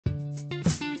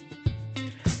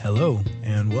Hello,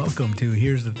 and welcome to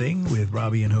Here's the Thing with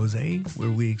Robbie and Jose, where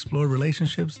we explore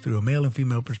relationships through a male and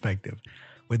female perspective.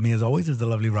 With me, as always, is the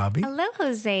lovely Robbie. Hello,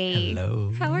 Jose.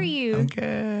 Hello. How are you? I'm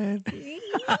good.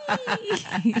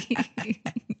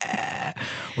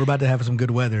 We're about to have some good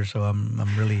weather, so I'm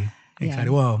really excited. Yeah.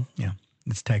 Well, yeah,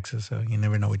 it's Texas, so you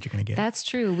never know what you're going to get. That's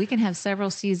true. We can have several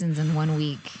seasons in 1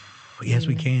 week. Yes,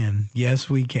 we can. Yes,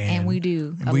 we can. And we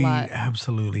do a we lot.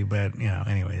 Absolutely, but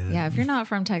anyway. Yeah, if you're not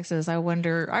from Texas, I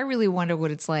really wonder what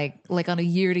it's like on a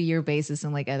year-to-year basis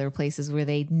in like other places where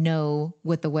they know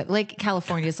what the weather, like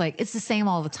California, it's like it's the same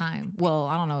all the time. Well,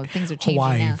 I don't know, things are changing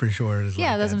Hawaii now. for sure. Is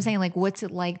Yeah, like that's that. what I'm saying. Like, what's it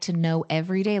like to know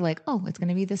every day? Like, oh, it's going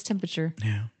to be this temperature.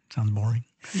 Yeah, sounds boring.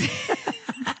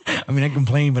 I mean, I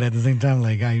complain, but at the same time,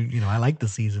 like I like the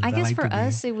seasons. I guess like for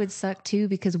us, it would suck too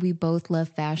because we both love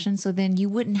fashion. So then you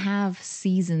wouldn't have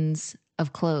seasons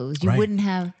of clothes. You Right. wouldn't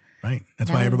have right.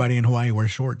 That's why everybody in Hawaii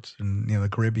wears shorts and the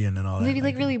Caribbean and all that. maybe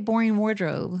like really boring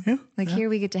wardrobe. Yeah, Like here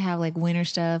we get to have like winter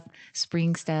stuff,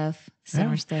 spring stuff,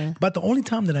 summer stuff. But the only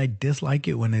time that I dislike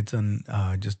it when it's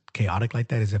just chaotic like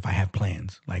that is if I have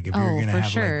plans. Like if you're gonna for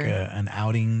have sure. like an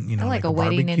outing, like like a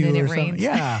wedding and barbecue then it or something. rains.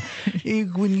 Yeah,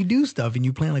 when you do stuff and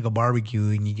you plan like a barbecue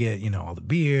and you get all the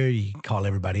beer, you call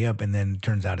everybody up, and then it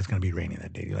turns out it's gonna be raining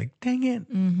that day. You're like, dang it,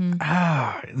 and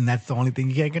that's the only thing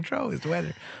you can't control is the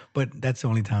weather. But that's the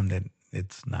only time that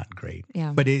it's not great.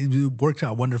 Yeah. But it works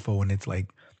out wonderful when it's like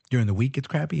during the week it's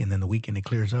crappy and then the weekend it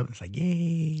clears up. It's like,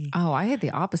 yay. Oh, I had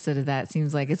the opposite of that.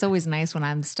 Seems like it's always nice when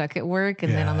I'm stuck at work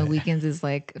and then on the weekends it's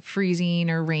like freezing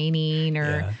or raining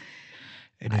or Yeah.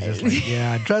 And it's just like,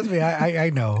 yeah, trust me,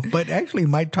 I know. But actually, it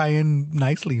might tie in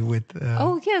nicely with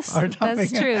oh, yes, our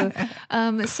topic. that's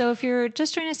true. So if you're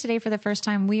just joining us today for the first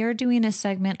time, we are doing a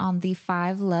segment on the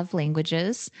 5 love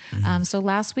languages. So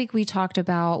last week we talked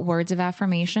about words of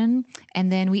affirmation,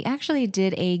 and then we actually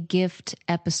did a gift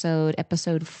episode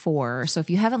 4. So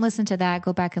if you haven't listened to that,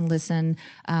 go back and listen.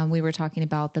 We were talking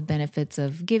about the benefits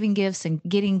of giving gifts and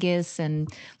getting gifts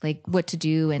and like what to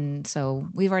do. And so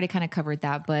we've already kind of covered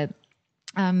that. But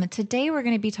today we're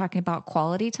going to be talking about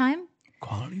quality time.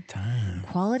 Quality time.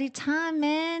 Quality time,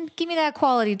 man. Give me that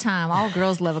quality time. All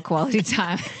girls love a quality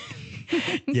time.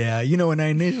 Yeah, when I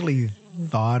initially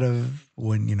thought of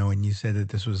when you said that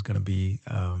this was going to be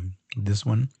this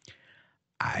one,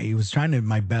 I was trying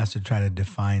my best to try to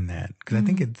define that because I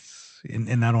think it's,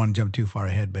 and I don't want to jump too far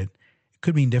ahead, but it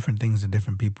could mean different things to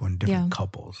different people in different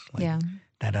couples. Like, Yeah.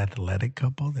 that athletic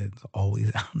couple that's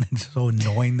always out and it's so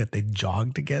annoying that they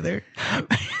jog together.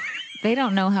 They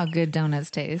don't know how good donuts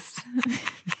taste.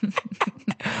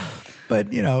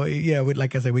 But,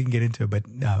 like I said, we can get into it, but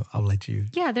I'll let you.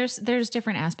 Yeah, there's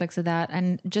different aspects of that.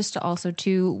 And just to also,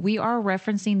 too, we are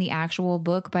referencing the actual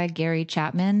book by Gary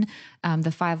Chapman,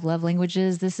 The 5 Love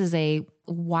Languages. This is a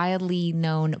widely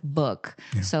known book.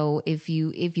 Yeah. So if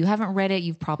you haven't read it,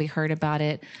 you've probably heard about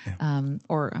it. Yeah.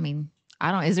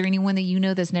 Is there anyone that you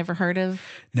know that's never heard of?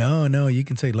 No, you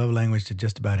can say love language to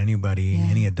just about anybody,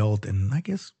 any adult, and I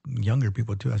guess younger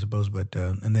people too, I suppose, but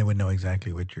and they would know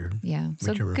exactly what you're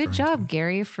So you're good job,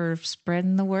 Gary, for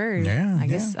spreading the word. Yeah. I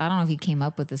guess I don't know if he came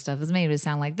up with this stuff. It's made it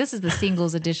sound like this is the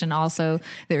singles edition also.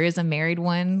 There is a married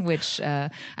one, which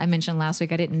I mentioned last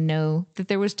week. I didn't know that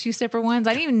there was 2 separate ones.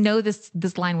 I didn't even know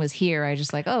this line was here. I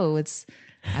just I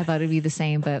thought it'd be the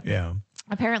same, but yeah.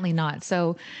 Apparently not.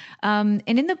 So, and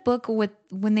in the book,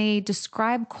 when they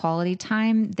describe quality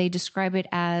time, they describe it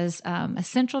as a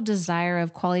central desire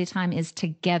of quality time is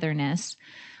togetherness,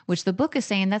 which the book is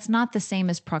saying that's not the same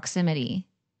as proximity.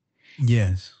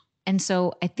 Yes. And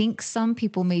so I think some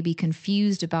people may be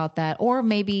confused about that, or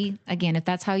maybe, again, if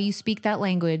that's how you speak that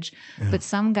language, but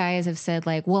some guys have said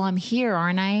like, well, I'm here,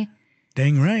 aren't I?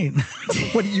 Dang right.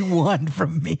 What do you want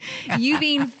from me? You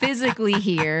being physically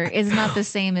here is not the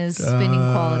same as spending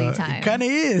quality time. It kind of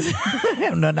is.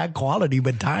 No, not quality,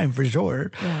 but time for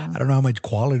sure. Yeah. I don't know how much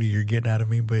quality you're getting out of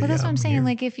me, but that's what I'm saying. Here.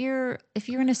 Like if you're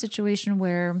in a situation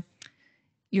where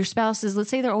your spouse is, let's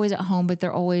say they're always at home, but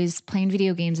they're always playing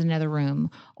video games in another room,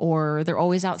 or they're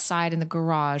always outside in the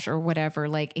garage or whatever,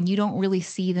 like, and you don't really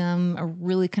see them or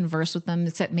really converse with them,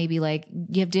 except maybe like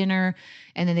you have dinner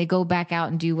and then they go back out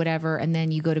and do whatever. And then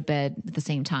you go to bed at the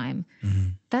same time.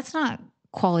 Mm-hmm. That's not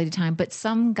quality time. But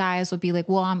some guys would be like,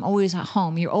 well, I'm always at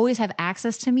home. You always have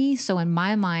access to me. So in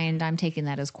my mind, I'm taking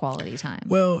that as quality time.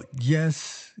 Well,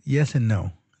 yes and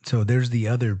no. So there's the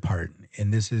other part,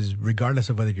 and this is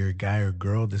regardless of whether you're a guy or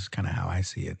girl, this is kind of how I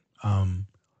see it.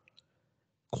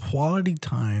 Quality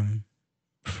time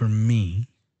for me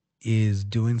is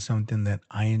doing something that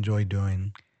I enjoy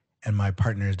doing and my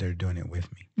partner is there doing it with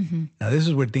me. Mm-hmm. Now, this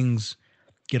is where things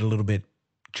get a little bit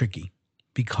tricky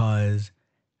because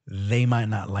they might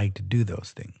not like to do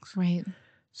those things. Right.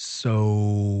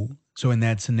 So in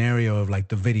that scenario of like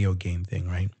the video game thing,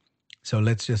 right? So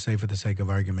let's just say for the sake of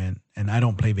argument, and I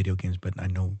don't play video games, but I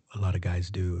know a lot of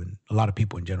guys do, and a lot of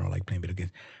people in general like playing video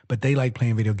games. But they like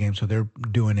playing video games, so they're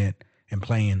doing it and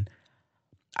playing.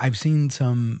 I've seen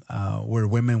some where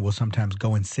women will sometimes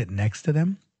go and sit next to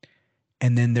them,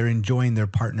 and then they're enjoying their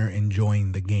partner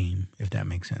enjoying the game, if that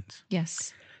makes sense.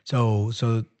 Yes. So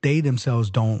they themselves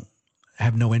don't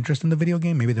have no interest in the video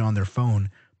game. Maybe they're on their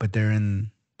phone, but they're in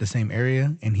the same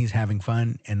area, and he's having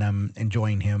fun, and I'm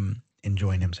enjoying him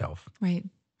enjoying himself. Right.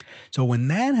 So when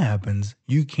that happens,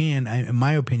 you can, in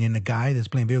my opinion, a guy that's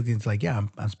playing video games is like, yeah,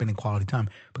 I'm spending quality time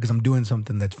because I'm doing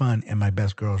something that's fun, and my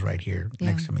best girl's right here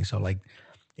next to me. So like,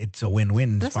 it's a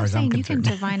win-win That's as far what I'm as I'm saying. You can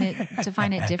concerned.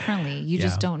 define it differently. You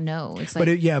just don't know. It's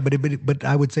like, but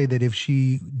I would say that if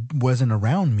she wasn't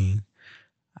around me,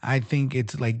 I think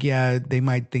it's like, yeah, they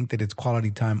might think that it's quality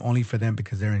time only for them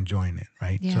because they're enjoying it,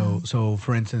 right? Yeah. So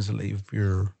for instance, if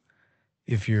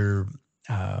your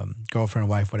girlfriend,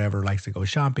 wife, whatever, likes to go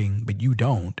shopping, but you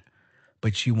don't,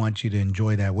 but she wants you to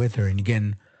enjoy that with her. And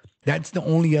again, that's the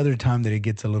only other time that it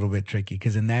gets a little bit tricky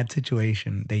because in that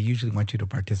situation, they usually want you to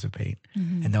participate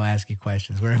and they'll ask you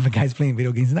questions. Where if a guy's playing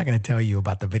video games, he's not going to tell you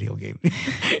about the video game.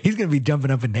 He's going to be jumping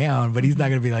up and down, but he's not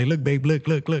going to be like, look, babe, look.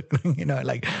 You know,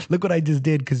 like, look what I just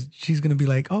did, because she's going to be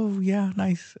like, oh, yeah,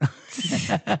 nice.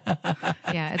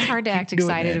 yeah, it's hard to act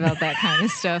excited about that kind of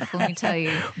stuff, let me tell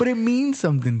you. But it means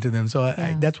something to them. So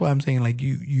that's why I'm saying, like,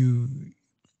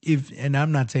 and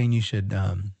I'm not saying you should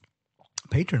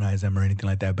patronize them or anything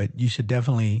like that, but you should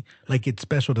definitely, like, it's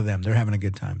special to them. They're having a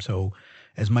good time. So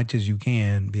as much as you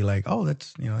can be like, oh,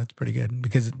 that's pretty good,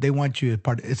 because they want you as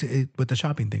part with the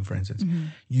shopping thing, for instance.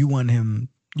 You want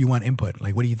input.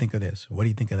 Like, what do you think of this? What do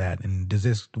you think of that? And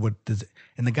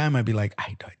and the guy might be like,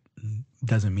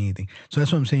 doesn't mean anything. So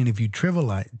that's what I'm saying. If you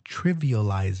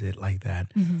trivialize it like that,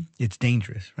 it's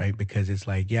dangerous, right? Because it's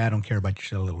like, yeah, I don't care about your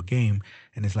silly little game.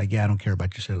 And it's like, yeah, I don't care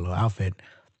about your silly little outfit.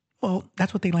 Well,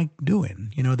 that's what they like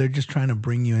doing. You know, they're just trying to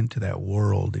bring you into that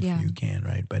world if you can,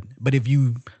 right? But if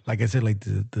you, like I said, like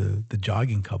the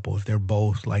jogging couple, if they're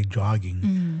both like jogging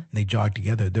and they jog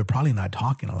together, they're probably not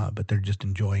talking a lot, but they're just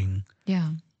enjoying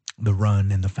the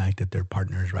run and the fact that their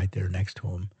partner is right there next to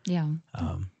them. Yeah.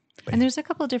 And there's a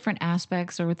couple of different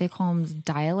aspects, or what they call them,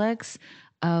 dialects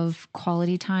of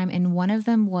quality time. And one of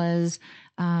them was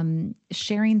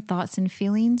sharing thoughts and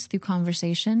feelings through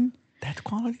conversation. That's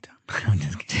quality time. I'm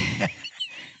just kidding.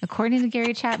 According to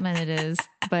Gary Chapman, it is.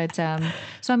 But so,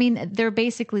 I mean, they're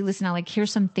basically listening out, like,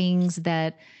 here's some things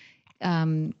that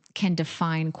can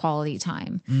define quality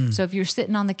time. So if you're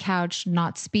sitting on the couch,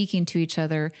 not speaking to each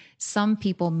other, some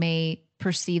people may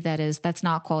perceive that as that's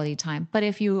not quality time. But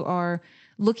if you are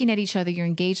looking at each other, you're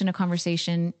engaged in a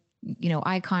conversation,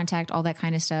 eye contact, all that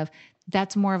kind of stuff,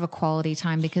 that's more of a quality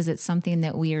time because it's something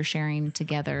that we are sharing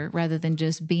together rather than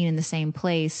just being in the same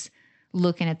place,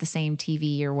 looking at the same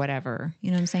TV or whatever. You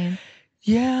know what I'm saying?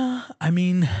 Yeah. I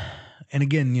mean, and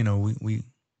again, we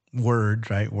words,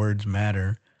 right? Words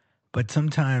matter. But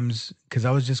sometimes, because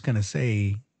I was just going to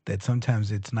say that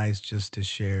sometimes it's nice just to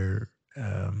share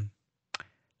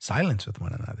silence with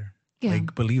one another. Yeah.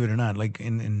 Like, believe it or not, like,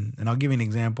 and I'll give you an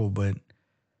example, and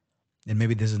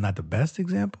maybe this is not the best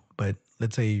example, but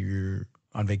let's say you're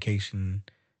on vacation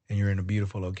and you're in a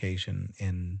beautiful location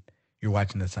and you're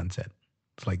watching the sunset.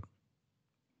 It's like,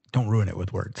 don't ruin it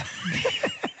with words.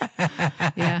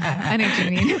 Yeah, I know what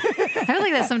you mean. I feel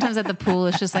like that sometimes at the pool.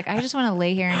 It's just like, I just want to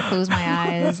lay here and close my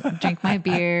eyes, drink my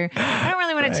beer. I don't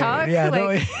really want to talk. Yeah, like,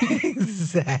 no,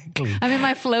 exactly. I'm in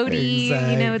my floaty.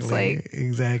 Exactly, it's like.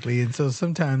 Exactly. And so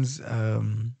sometimes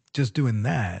just doing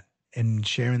that and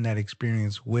sharing that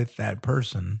experience with that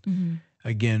person,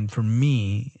 again, for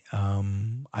me,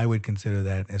 I would consider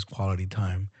that as quality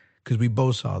time because we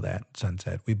both saw that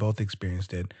sunset. We both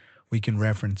experienced it. We can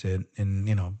reference it, and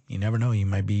you never know. You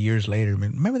might be years later.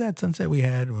 Remember that sunset we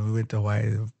had when we went to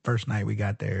Hawaii? The first night we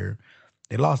got there,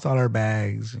 they lost all our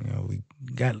bags. We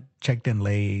got checked in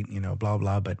late. Blah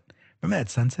blah. But remember that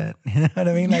sunset? You know what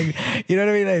I mean? Like, you know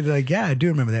what I mean? Like, yeah, I do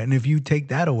remember that. And if you take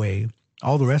that away,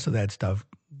 all the rest of that stuff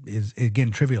is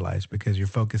again trivialized because you're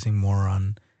focusing more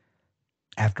on.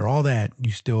 After all that,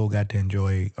 you still got to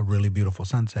enjoy a really beautiful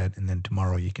sunset, and then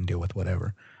tomorrow you can deal with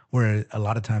whatever. Where a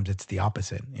lot of times it's the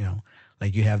opposite,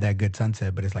 like you have that good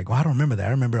sunset, but it's like, well, I don't remember that.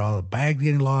 I remember all the bags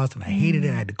getting lost and I hated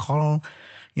it. I had to call,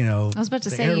 I was about to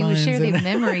say you would share the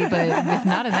memory, but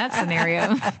not in that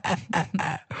scenario.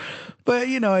 But,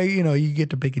 you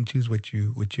get to pick and choose what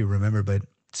you remember, but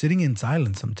sitting in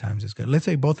silence sometimes is good. Let's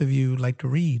say both of you like to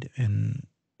read and,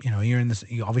 you're in this,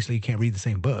 obviously you can't read the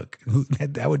same book.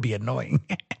 That would be annoying.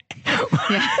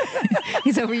 Yeah.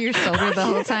 He's over your shoulder the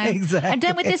whole time. Exactly. I'm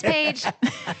done with this page.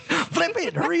 Flip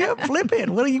it, hurry up, flip it.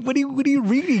 What are you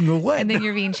reading or what? And then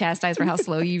you're being chastised for how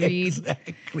slow you read.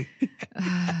 Exactly.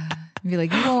 Be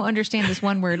like, you won't understand this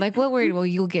one word. Like, what word? Well,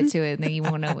 you'll get to it and then you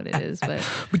won't know what it is.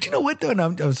 But you know what though? And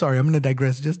I'm sorry, I'm going to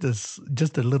digress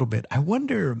just a little bit. I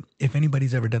wonder if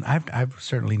anybody's ever done. I've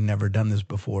certainly never done this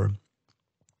before.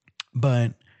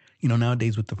 But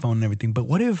nowadays with the phone and everything. But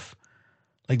what if,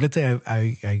 like, let's say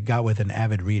I got with an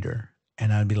avid reader,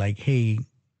 and I'd be like, hey,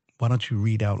 why don't you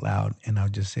read out loud? And I'll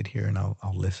just sit here and I'll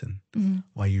listen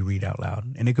while you read out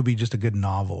loud. And it could be just a good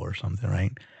novel or something,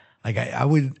 right? Like I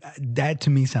would, that to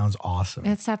me sounds awesome.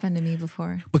 It's happened to me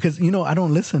before. Because, I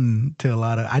don't listen to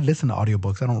I listen to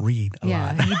audiobooks. I don't read a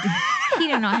lot. He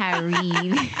don't know how to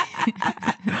read.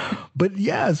 But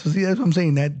yeah, so see, that's what I'm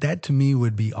saying. That to me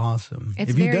would be awesome.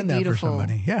 It's if you've very done that beautiful. for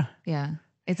somebody. Yeah. Yeah.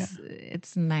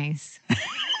 It's nice.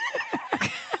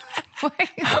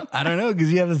 I don't know,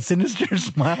 because you have a sinister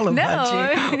smile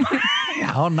about you.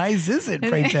 How nice is it,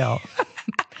 pray tell?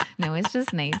 No, it's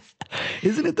just nice.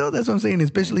 Isn't it though? That's what I'm saying.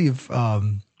 Especially if,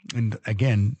 and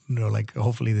again, like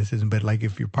hopefully this isn't, but like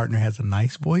if your partner has a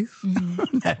nice voice,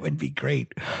 that would be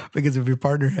great. Because if your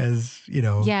partner has,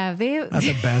 not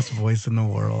the best voice in the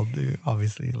world,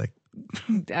 obviously, like.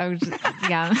 I was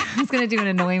going to do an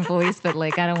annoying voice, but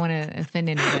like I don't want to offend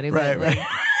anybody. Right, but like,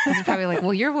 it's probably like,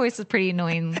 well, your voice is pretty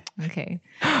annoying. Okay.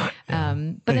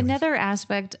 But another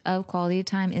aspect of quality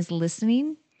time is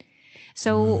listening.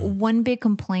 So one big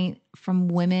complaint from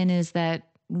women is that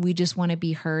we just want to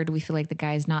be heard. We feel like the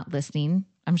guy's not listening.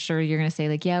 I'm sure you're going to say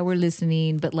like, yeah, we're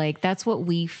listening, but like, that's what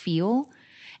we feel.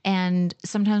 And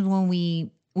sometimes when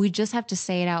we just have to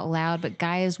say it out loud, but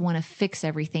guys want to fix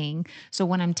everything. So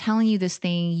when I'm telling you this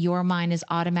thing, your mind is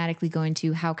automatically going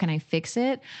to, how can I fix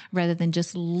it? Rather than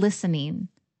just listening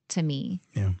to me.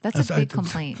 Yeah. That's a big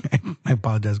complaint. I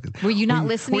apologize. Were you not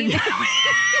listening?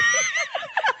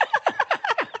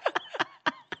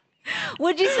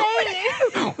 What'd you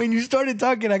say? When you started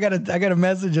talking, I got a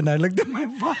message and I looked at my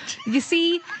watch. You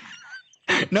see?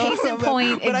 No, case in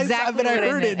point, but exactly. I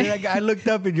heard it. And I looked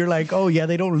up and you're like, oh yeah,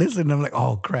 they don't listen. And I'm like,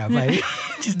 oh crap,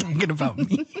 she's talking about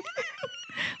me.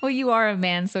 Well, you are a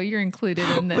man, so you're included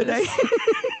in this.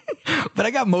 But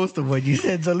I got most of what you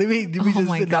said. So let me just.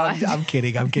 My God. I'm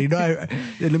kidding. No,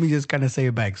 let me just kind of say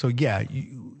it back. So yeah,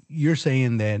 you're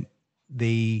saying that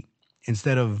they,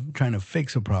 instead of trying to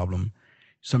fix a problem,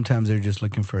 sometimes they're just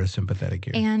looking for a sympathetic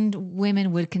ear. And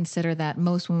women would consider that,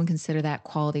 most women consider that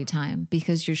quality time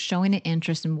because you're showing an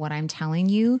interest in what I'm telling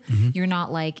you. You're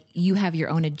not like, you have your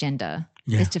own agenda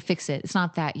is to fix it. It's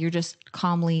not that. You're just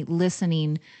calmly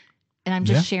listening. And I'm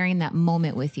just sharing that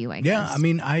moment with you, I guess. Yeah, I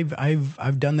mean,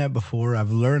 I've done that before.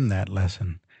 I've learned that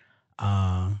lesson.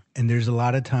 And there's a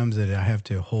lot of times that I have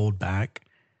to hold back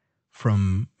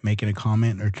from making a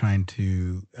comment or trying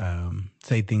to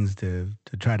say things to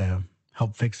try to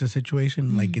help fix the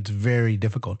situation. Like, it's very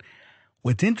difficult.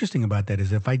 What's interesting about that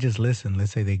is if I just listen,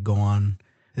 let's say they go on,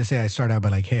 let's say I start out by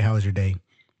like, hey, how was your day?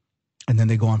 And then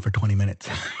they go on for 20 minutes.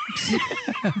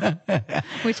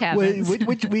 Which happens.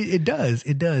 It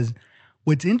does.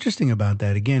 What's interesting about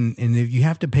that, again, and if you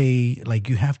have to pay, like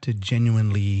you have to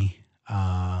genuinely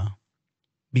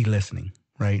be listening,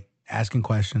 right? Asking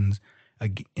questions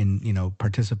and,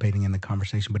 participating in the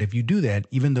conversation. But if you do that,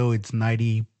 even though it's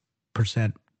 90%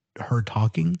 her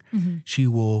talking, she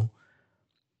will,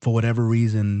 for whatever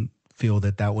reason, feel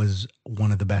that was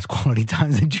one of the best quality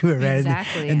times that you ever had.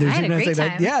 Exactly. And I had a great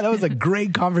time. That was a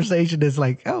great conversation. It's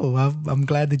like, oh, I'm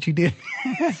glad that you did.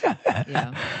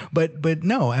 Yeah. But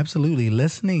no, absolutely.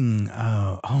 Listening,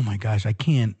 oh my gosh, I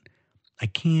can't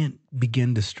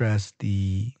begin to stress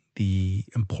the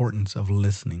importance of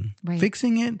listening. Right.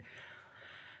 Fixing it,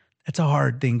 that's a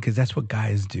hard thing because that's what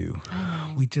guys do.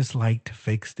 We just like to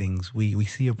fix things. We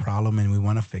see a problem and we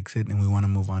want to fix it and we want to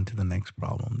move on to the next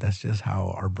problem. That's just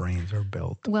how our brains are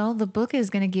built. Well, the book is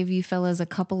going to give you fellas a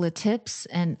couple of tips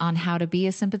on how to be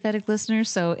a sympathetic listener.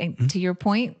 So to your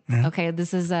point, okay,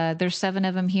 this is there's 7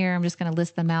 of them here. I'm just going to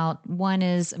list them out. One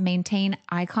is maintain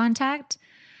eye contact.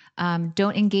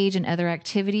 Don't engage in other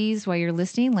activities while you're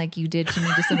listening, like you did to me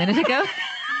just a minute ago.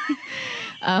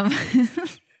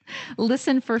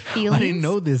 Listen for feelings. I didn't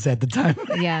know this at the time.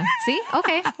 Yeah. See?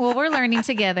 Okay. Well, we're learning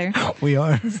together. We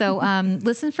are. So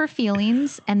listen for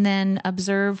feelings and then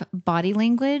observe body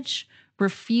language,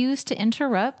 refuse to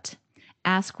interrupt,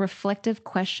 ask reflective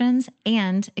questions,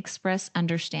 and express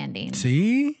understanding.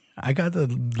 See? I got the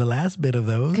last bit of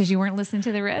those. Because you weren't listening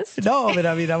to the rest? No, but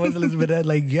I mean, I wasn't listening to that.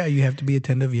 Like, yeah, you have to be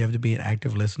attentive. You have to be an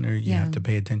active listener. You have to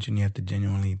pay attention. You have to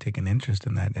genuinely take an interest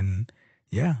in that. And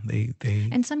Yeah, they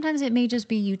And sometimes it may just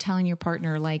be you telling your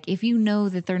partner, like, if you know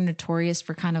that they're notorious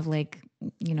for kind of like,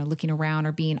 looking around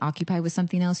or being occupied with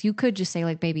something else, you could just say,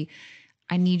 like, baby,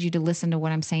 I need you to listen to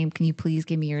what I'm saying. Can you please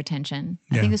give me your attention?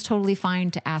 I yeah think it's totally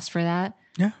fine to ask for that.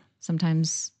 yeah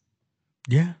Sometimes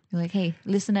yeah you're like, hey,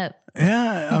 listen up.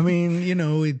 yeah. I mean,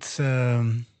 it's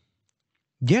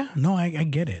yeah. No, I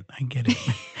get it. I get it.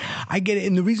 I get it.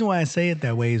 And the reason why I say it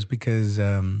that way is because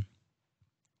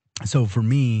so for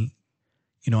me,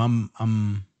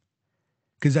 I'm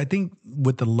because I think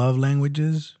with the love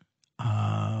languages,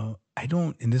 I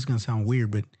don't, and this is gonna sound weird,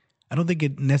 but I don't think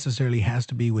it necessarily has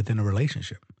to be within a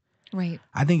relationship. Right.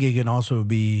 I think it can also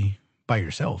be by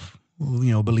yourself,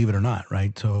 believe it or not,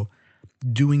 right? So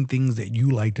doing things that you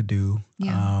like to do,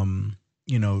 Yeah.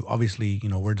 obviously,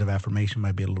 words of affirmation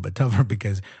might be a little bit tougher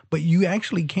but you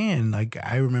actually can. Like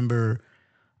I remember,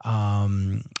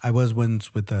 I was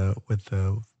once with a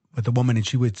woman, and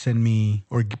she would send me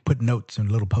or put notes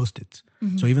and little post-its.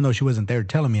 So even though she wasn't there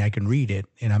telling me, I can read it,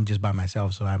 and I'm just by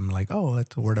myself. So I'm like, oh,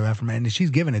 that's a word of affirmation. And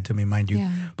she's giving it to me, mind you,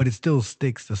 Yeah. but it still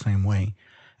sticks the same way.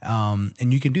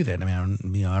 And you can do that. I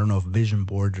mean, I don't know if vision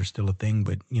boards are still a thing,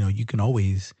 but you can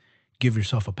always give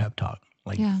yourself a pep talk.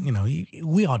 Like, Yeah.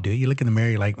 we all do. You look in the mirror,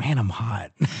 you're like, man, I'm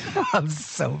hot. I'm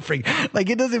so freaking,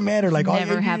 like, it doesn't matter. Like,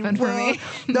 Never happened for me.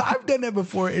 no, I've done that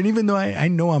before. And even though I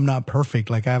know I'm not perfect,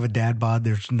 like I have a dad bod,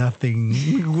 there's nothing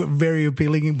very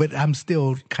appealing, but I'm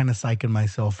still kind of psyching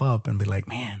myself up and be like,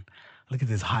 man, look at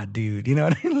this hot dude. You know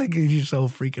what I mean? Like, you're so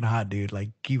freaking hot, dude. Like,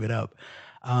 keep it up.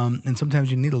 And sometimes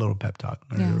you need a little pep talk,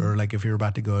 Yeah. or like if you're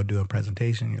about to go do a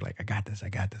presentation, you're like, I got this, I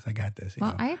got this, I got this.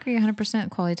 Well, I agree 100%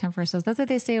 quality time for ourselves. That's what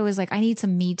they say always, like, I need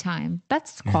some me time.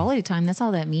 That's quality time. That's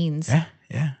all that means. Yeah,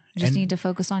 yeah. You just need to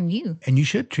focus on you. And you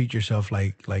should treat yourself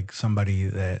like somebody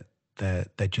that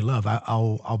you love.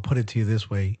 I'll put it to you this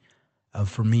way.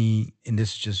 For me, and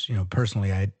this is just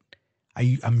personally,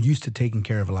 I'm used to taking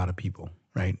care of a lot of people,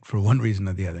 right? For one reason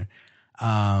or the other.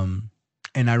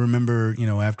 And I remember,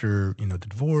 after the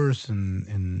divorce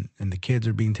and the kids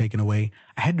are being taken away,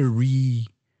 I had to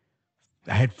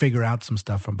figure out some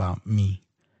stuff about me.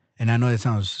 And I know that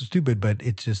sounds stupid, but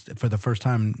it's just for the first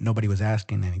time, nobody was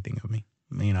asking anything of me.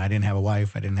 I didn't have a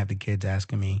wife. I didn't have the kids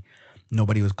asking me.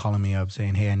 Nobody was calling me up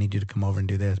saying, hey, I need you to come over and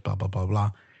do this, blah, blah, blah,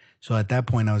 blah. So at that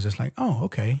point, I was just like, oh,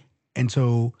 okay. And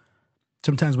so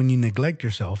sometimes when you neglect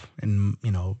yourself, and,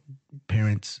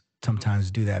 parents sometimes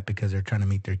do that because they're trying to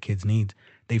meet their kids' needs,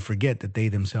 they forget that they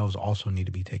themselves also need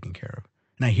to be taken care of.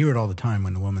 And I hear it all the time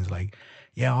when the woman's like,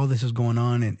 yeah, all this is going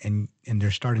on, and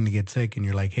they're starting to get sick, and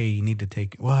you're like, hey, you need to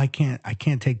take, well, I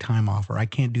can't take time off, or I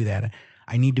can't do that.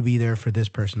 I need to be there for this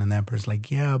person. And that person's like,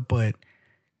 yeah, but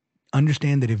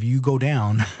understand that if you go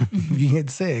down, if you get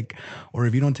sick, or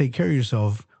if you don't take care of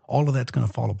yourself, all of that's going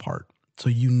to fall apart. So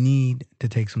you need to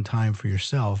take some time for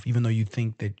yourself, even though you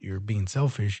think that you're being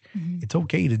selfish. It's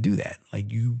okay to do that.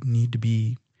 Like, you need to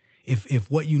be, if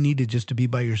what you need is just to be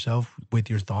by yourself with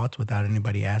your thoughts without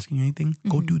anybody asking you anything,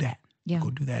 go do that. Yeah.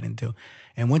 Go do that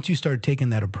and once you start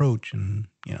taking that approach, and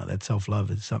that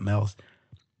self-love is something else,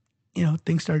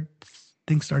 things start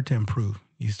to improve.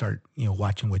 You start,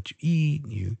 watching what you eat,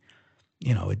 you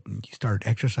start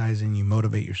exercising, you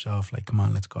motivate yourself, like, come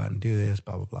on, let's go out and do this,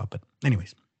 blah, blah, blah. But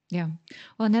anyways. Yeah.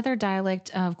 Well, another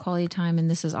dialect of quality time, and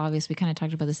this is obvious, we kind of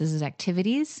talked about this, is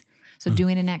activities. So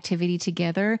doing an activity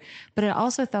together. But I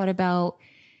also thought about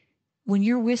when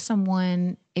you're with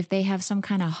someone, if they have some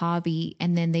kind of hobby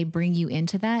and then they bring you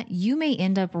into that, you may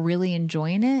end up really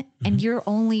enjoying it. And you're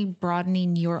only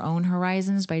broadening your own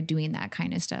horizons by doing that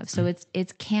kind of stuff. So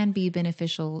it can be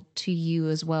beneficial to you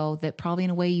as well, that probably in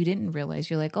a way you didn't realize.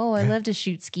 You're like, oh, I love to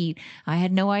shoot skeet. I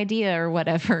had no idea, or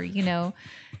whatever,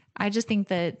 I just think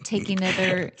that taking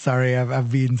other. Sorry, I'm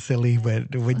being silly,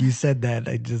 but when you said that,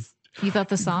 I just. You thought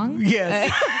the song?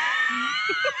 Yes.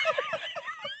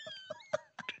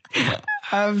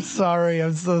 I'm sorry.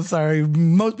 I'm so sorry.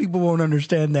 Most people won't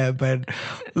understand that, but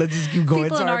let's just keep going.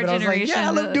 People in Sorry, our but I was like, yeah,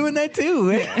 I love doing that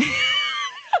too.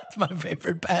 It's my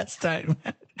favorite pastime.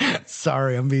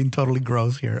 Sorry, I'm being totally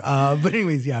gross here. But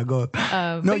anyways, yeah, go.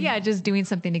 But yeah, just doing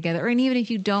something together. And even if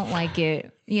you don't like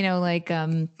it, like,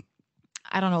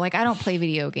 I don't know, like, I don't play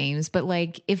video games, but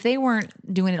like, if they weren't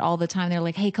doing it all the time, they're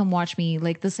like, hey, come watch me.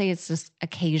 Like, let's say it's just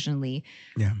occasionally.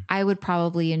 Yeah. I would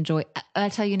probably enjoy. I'll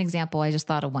tell you an example. I just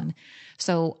thought of one.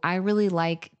 So I really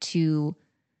like to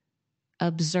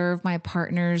observe my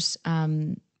partner's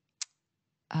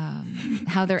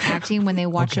how they're acting when they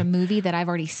watch a Okay. movie that I've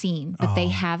already seen, but they Oh,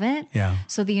 haven't. yeah.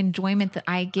 So the enjoyment that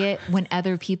I get when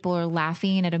other people are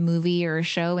laughing at a movie or a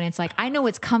show, and it's like, I know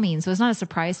it's coming. So it's not a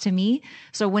surprise to me.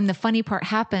 So when the funny part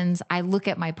happens, I look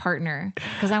at my partner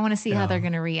because I want to see how Yeah. they're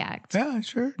going to react. Yeah,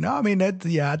 sure. No, I mean that's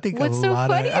I think a What's so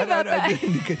lot of funny about that?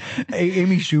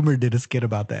 Amy Schumer did a skit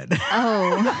about that.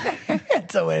 Oh,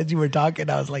 So as you were talking,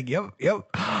 I was like, yep, yep.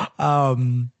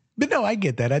 But no, I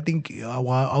get that. I think well,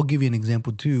 I'll give you an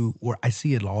example too, where I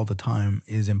see it all the time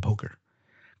is in poker,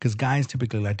 because guys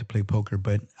typically like to play poker.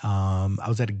 But I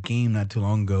was at a game not too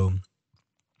long ago,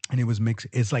 and it was mixed.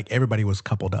 It's like everybody was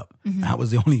coupled up. mhm.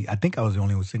 I think I was the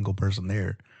only single person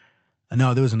there.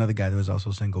 No, there was another guy that was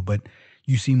also single, but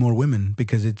you see more women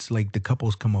because it's like the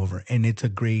couples come over and it's a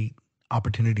great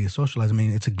opportunity to socialize. I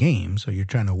mean, it's a game, so you're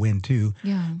trying to win too,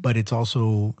 Yeah. but it's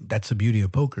also that's the beauty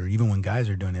of poker. Even when guys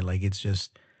are doing it, like it's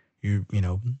just you're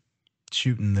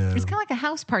shooting It's the kind of like a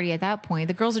house party at that point.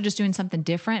 The girls are just doing something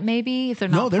different, maybe if they're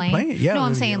no, not they're playing. playing. Yeah, No,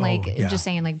 I'm saying oh like, I'm yeah, just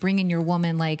saying like bringing your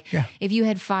woman. Like yeah. if you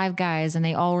had 5 guys and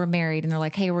they all were married and they're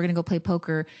like, hey, we're gonna go play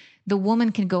poker. The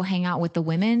woman can go hang out with the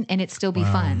women and it still be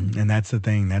fun. And that's the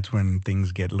thing. That's when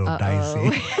things get a little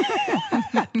dicey.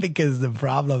 Oh, Because the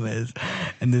problem is,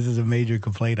 and this is a major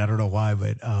complaint, I don't know why,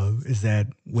 but is that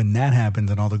when that happens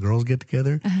and all the girls get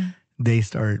together, they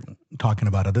start talking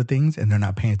about other things and they're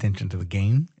not paying attention to the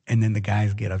game. And then the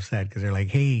guys get upset because they're like,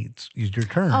 hey, it's your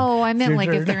turn. oh, I It's meant your like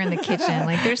if turn. they're in the kitchen,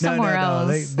 like they're No, somewhere no, no.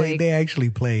 else. They, Like, they actually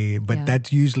play, but yeah.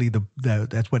 that's usually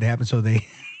that's what happens. So they,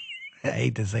 I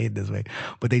hate to say it this way,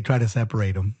 but they try to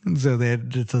separate them so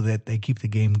that they keep the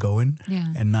game going Yeah.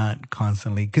 and not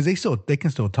constantly because they can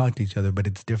still talk to each other, but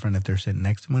it's different if they're sitting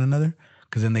next to one another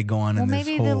because then they go on Well, in this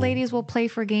maybe the whole. ladies will play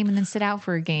for a game and then sit out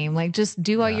for a game. Like just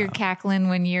do all your cackling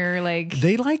when you're like,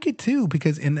 They like it too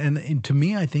because and to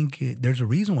me I think there's a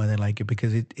reason why they like it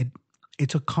because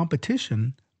it's a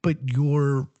competition, but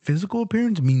your physical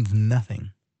appearance means nothing,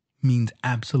 means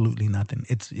absolutely nothing.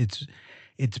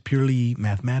 It's purely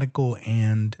mathematical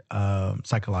and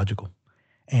psychological.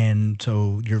 And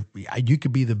so you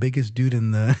could be the biggest dude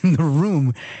in the in the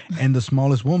room and the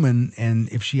smallest woman, and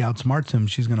if she outsmarts him,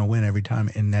 she's gonna win every time.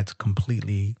 And that's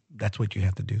what you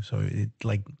have to do. So it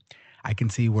like I can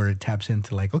see where it taps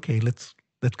into like, okay, let's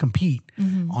compete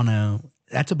mhm. on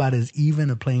that's about as even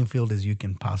a playing field as you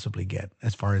can possibly get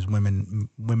as far as women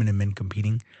and men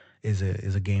competing is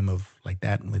a game of like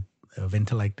that with of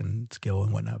intellect and skill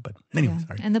and whatnot. But anyway, Yeah.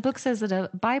 sorry. And the book says that a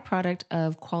byproduct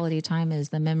of quality time is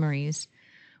the memories,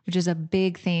 which is a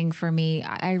big thing for me.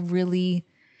 I really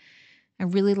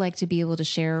like to be able to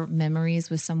share memories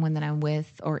with someone that I'm with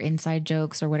or inside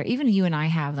jokes or whatever. Even you and I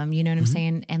have them, you know what I'm Mhm.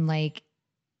 saying? And like,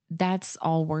 that's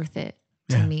all worth it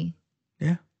to Yeah. me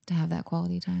Yeah. to have that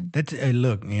quality time. That's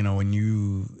look, when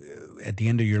you at the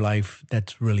end of your life,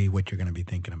 that's really what you're going to be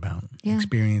thinking about. Yeah.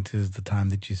 Experiences, the time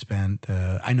that you spent.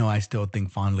 I know I still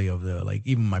think fondly of the like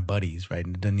even my buddies, right?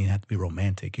 And it doesn't even have to be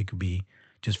romantic. It could be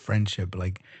just friendship.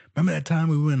 Like remember that time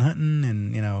we went hunting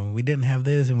and we didn't have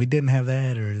this and we didn't have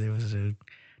that, or there was a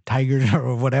tiger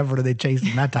or whatever they chased.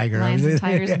 Not tiger. Lions and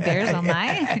tigers and bears all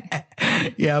night.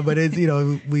 Yeah, but it's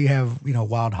we have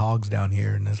wild hogs down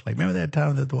here, and it's like remember that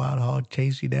time that the wild hog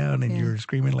chased you down and Yeah. you were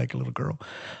screaming like a little girl.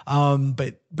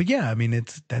 But yeah, I mean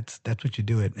that's what you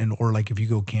do it, and or like if you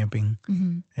go camping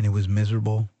Mm-hmm. and it was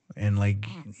miserable and like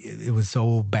it was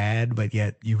so bad, but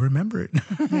yet you remember it.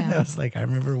 Yeah. I was like I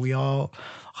remember we all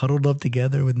huddled up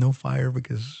together with no fire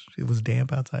because it was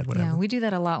damp outside. Whatever. Yeah, we do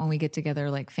that a lot when we get together,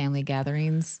 like family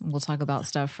gatherings. We'll talk about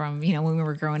stuff from, when we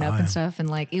were growing up Oh, and yeah. stuff. And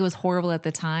like, it was horrible at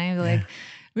the time. Like,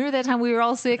 remember that time we were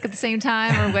all sick at the same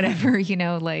time or whatever,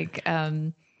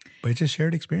 But it's a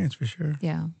shared experience for sure.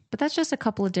 yeah. But that's just a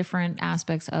couple of different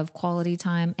aspects of quality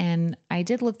time. And I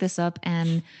did look this up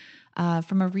and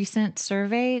from a recent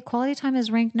survey, quality time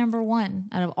is ranked number 1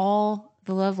 out of all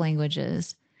the love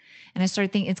languages. And I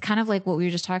started thinking, it's kind of like what we were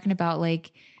just talking about,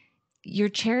 like, you're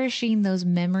cherishing those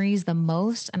memories the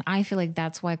most. And I feel like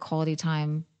that's why quality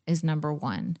time is number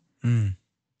 1. Mm.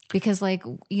 Because like,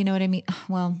 you know what I mean?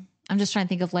 Well, I'm just trying to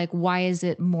think of like, why is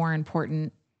it more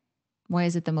important? Why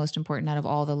is it the most important out of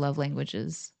all the love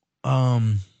languages?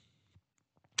 And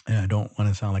I don't want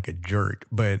to sound like a jerk,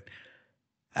 but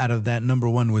out of that number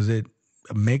 1, was it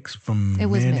a mix from It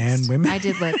was men mixed. and women? I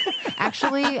did look.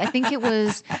 Actually, I think it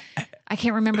was, I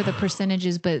can't remember the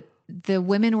percentages, but the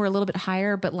women were a little bit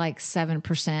higher, but like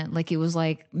 7%. Like it was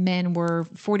like men were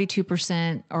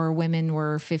 42% or women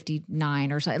were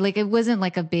 59 or something. Like it wasn't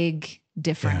like a big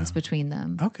difference Yeah. between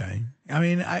them. Okay. I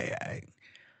mean, I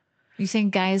You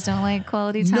saying guys don't like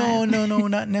quality time? no,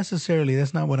 not necessarily.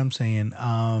 That's not what I'm saying.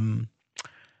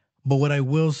 But what I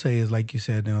will say is, like you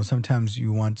said, sometimes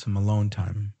you want some alone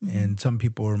time, Mm-hmm. and some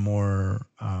people are more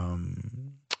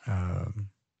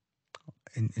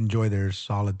enjoy their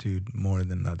solitude more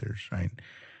than others, right?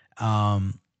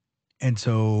 Um, and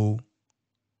so,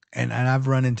 and I've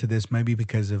run into this maybe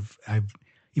because of I've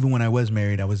even when I was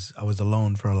married, I was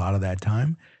alone for a lot of that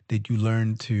time. That you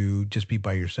learn to just be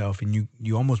by yourself, and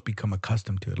you almost become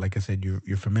accustomed to it. Like I said,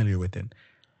 you're familiar with it.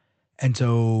 And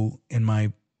so in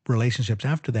my relationships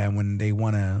after that, when they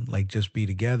want to like just be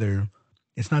together,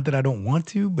 it's not that I don't want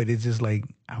to, but it's just like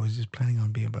I was just planning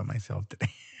on being by myself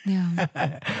today.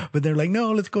 Yeah. But they're like,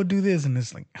 no, let's go do this, and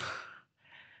it's like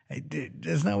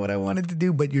that's not what I wanted to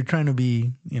do. But you're trying to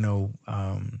be,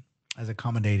 as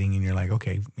accommodating, and you're like,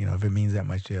 okay, if it means that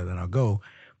much to you, then I'll go.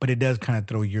 But it does kind of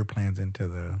throw your plans into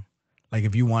the like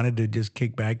if you wanted to just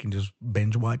kick back and just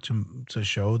binge watch a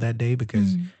show that day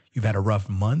because Mm. you've had a rough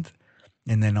month,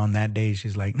 and then on that day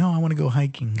she's like, no, I want to go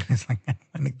hiking. It's like I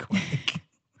want to go hiking.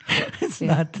 It's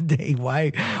Yeah. not today.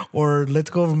 Why? Or let's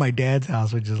go over to my dad's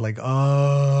house, which is like,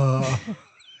 oh.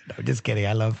 No, just kidding.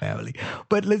 I love family.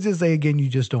 But let's just say again, you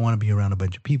just don't want to be around a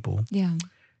bunch of people. Yeah.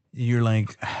 You're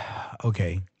like,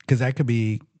 okay, because that could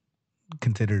be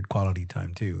considered quality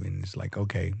time too. And it's like,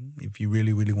 okay, if you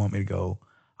really, really want me to go,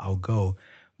 I'll go.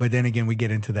 But then again, we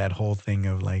get into that whole thing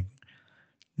of like,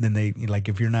 then they like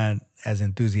if you're not as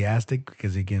enthusiastic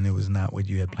because again it was not what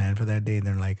you had planned for that day.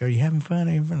 They're like, "Are you having fun?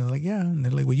 Are you having fun?" I'm like, "Yeah." And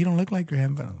they're like, "Well, you don't look like you're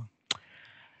having fun."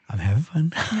 I'm having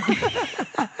fun.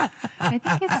 I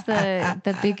think it's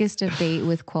the biggest debate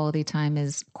with quality time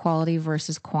is quality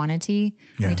versus quantity.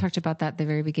 We Yeah. talked about that at the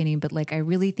very beginning, but like I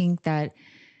really think that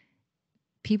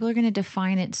people are going to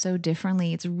define it so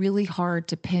differently. It's really hard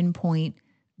to pinpoint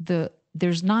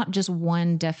there's not just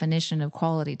one definition of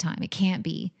quality time. It can't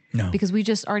be No. because we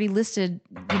just already listed,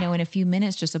 in a few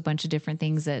minutes just a bunch of different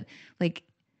things that like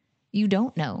you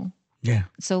don't know. Yeah.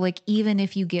 So like even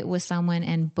if you get with someone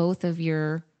and both of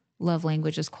your love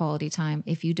language is quality time,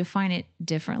 if you define it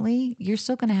differently, you're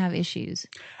still going to have issues.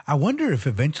 I wonder if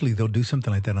eventually they'll do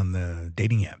something like that on the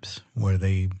dating apps where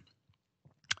they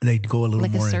go a little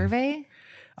Like a more in. survey,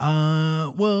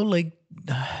 Well, like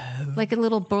like a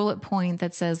little bullet point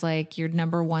that says like your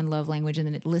number one love language and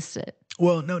then it lists it.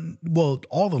 well, no, well,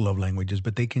 all the love languages,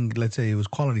 but they can, let's say it was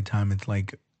quality time. It's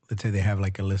like, let's say they have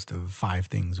like a list of 5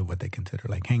 things of what they consider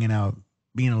like hanging out,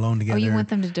 being alone Oh, you together. want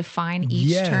them to define each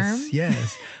Yes, term?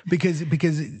 yes. Because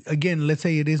again, let's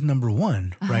say it is number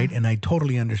one, Uh-huh. right? And I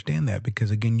totally understand that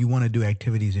because again, you want to do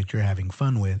activities that you're having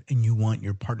fun with and you want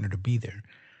your partner to be there.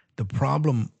 The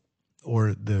problem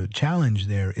or the challenge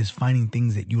there is finding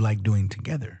things that you like doing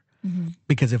together. Mm-hmm.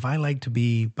 Because if I like to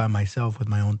be by myself with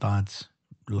my own thoughts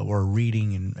or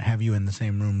reading and have you in the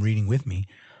same room reading with me,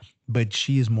 but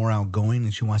she is more outgoing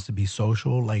and she wants to be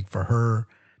social, like for her,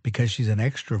 because she's an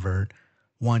extrovert,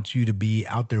 wants you to be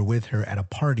out there with her at a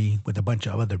party with a bunch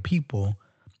of other people.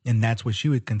 And that's what she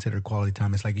would consider quality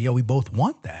time. It's like, yo, we both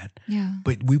want that, Yeah.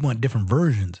 but we want different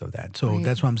versions of that. So Right.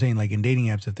 that's what I'm saying. Like in dating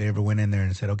apps, if they ever went in there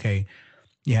and said, okay,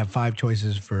 you have 5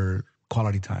 choices for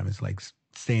quality time. It's like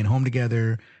staying home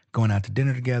together, going out to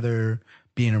dinner together,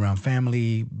 being around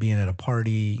family, being at a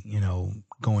party,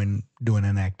 going doing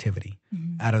an activity.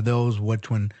 Mm-hmm. Out of those,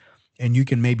 which one? And you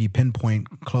can maybe pinpoint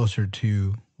closer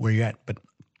to where you're at. But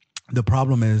the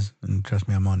problem is, and trust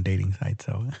me, I'm on dating sites,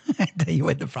 so I tell you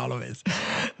what the problem is.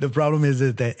 The problem is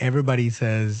that everybody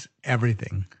says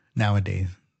everything nowadays.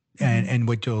 And Mm-hmm. and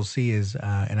what you'll see is,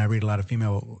 and I read a lot of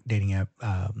female dating app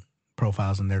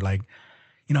profiles, and they're like,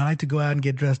 I like to go out and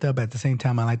get dressed up. At the same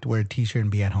time, I like to wear a t-shirt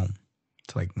and be at home.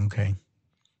 It's like, okay,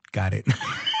 got it.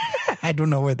 I don't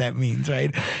know what that means,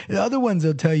 right? The other ones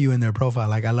they'll tell you in their profile,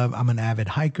 like I'm an avid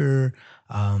hiker.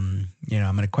 I'm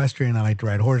an equestrian. I like to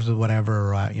ride horses, whatever.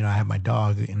 Or, I have my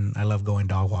dog and I love going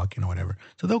dog walking or whatever.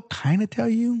 So they'll kind of tell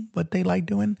you what they like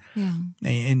doing. Yeah.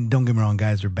 And don't get me wrong,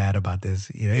 guys are bad about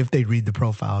this. If they read the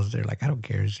profiles, they're like, I don't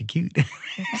care. Is she cute?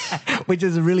 Which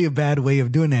is really a bad way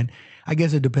of doing that. I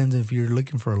guess it depends if you're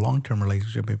looking for a long-term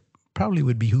relationship. It probably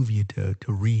would behoove you to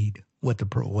read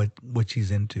what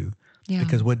she's into. Yeah.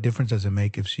 Because what difference does it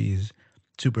make if she's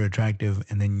super attractive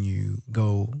and then you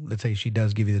go, let's say she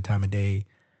does give you the time of day,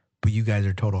 but you guys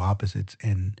are total opposites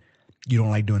and you don't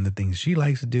like doing the things she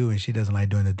likes to do and she doesn't like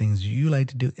doing the things you like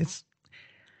to do.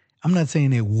 I'm not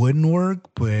saying it wouldn't work,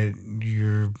 but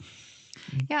Yeah.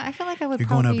 I feel like I would you're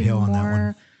going probably be uphill on that one.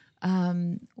 more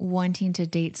wanting to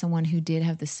date someone who did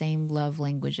have the same love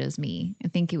language as me. I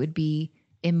think it would be,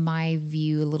 in my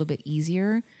view, a little bit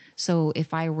easier. So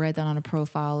if I read that on a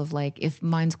profile of like, if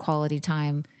mine's quality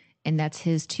time and that's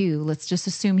his too, let's just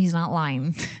assume he's not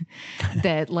lying.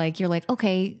 That like, you're like,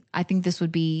 okay, I think this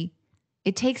would be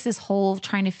it takes this whole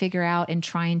trying to figure out and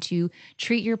trying to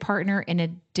treat your partner in a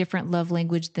different love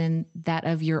language than that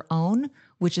of your own,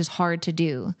 which is hard to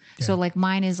do. So Yeah. like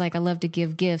mine is like I love to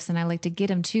give gifts and I like to get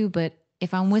them too, but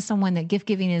if I'm with someone that gift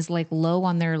giving is like low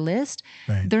on their list,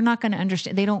 Right. they're not going to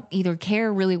understand. They don't either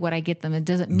care really what I get them. It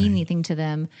doesn't mean Right. anything to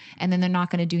them. And then they're not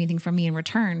going to do anything for me in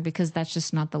return because that's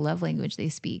just not the love language they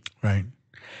speak. Right.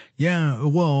 Yeah.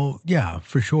 Well, yeah,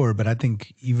 for sure. But I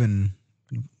think even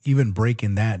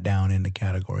breaking that down into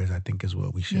categories, I think is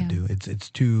what we should Yeah. do. It's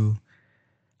too,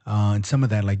 and some of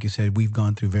that, like you said, we've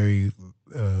gone through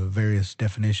various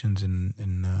definitions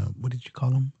and what did you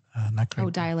call them? Not Oh,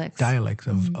 correct. dialects. Dialects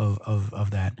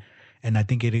of that. And I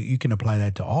think you can apply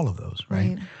that to all of those,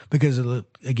 right? Right. Because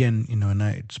again, and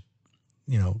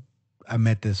I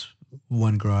met this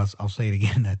one girl. I'll say it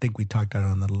again. I think we talked about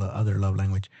it on the other love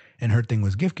language, and her thing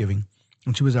was gift giving,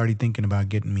 and she was already thinking about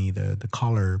getting me the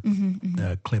collar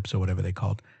the clips or whatever they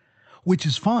called, which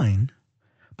is fine,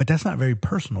 but that's not very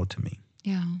personal to me.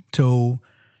 Yeah. So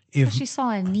if But she saw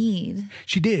a need.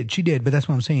 she did, but that's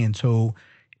what I'm saying. So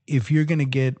if you're gonna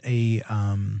get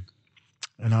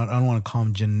and I don't want to call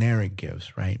them generic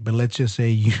gifts, right? But let's just say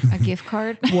you A gift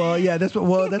card. Well, yeah, that's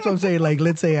what I'm saying. Like,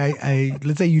 let's say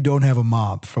let's say you don't have a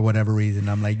mop for whatever reason.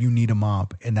 I'm like, you need a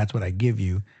mop, and that's what I give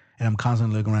you. And I'm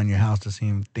constantly looking around your house to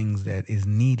see things that is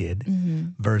needed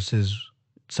versus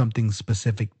something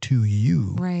specific to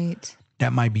you. Right.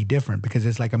 That might be different because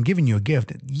it's like I'm giving you a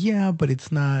gift. Yeah, but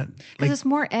it's not Because like it's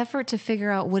more effort to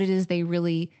figure out what it is they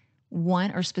really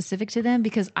want or specific to them,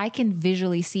 because I can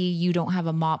visually see you don't have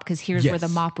a mop because here's where the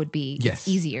Yes. mop would be. Yes. It's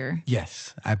easier.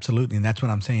 Yes, absolutely. And that's what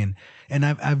I'm saying. And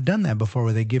I've done that before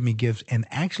where they give me gifts. And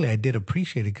actually, I did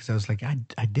appreciate it because I was like,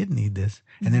 I did need this.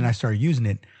 And then I started using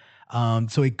it.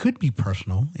 So it could be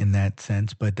personal in that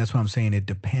sense. But that's what I'm saying. It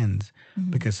depends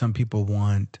because some people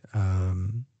want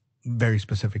very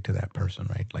specific to that person,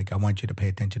 right? Like, I want you to pay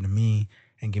attention to me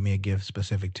and give me a gift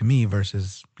specific to me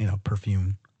versus,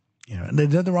 perfume.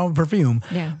 There's nothing wrong with perfume.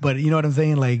 Yeah. But you know what I'm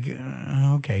saying? Like,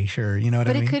 okay, sure. You know what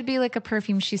But I mean? it could be like a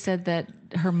perfume she said that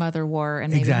her mother wore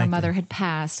and maybe her mother had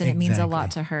passed and it means a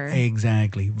lot to her.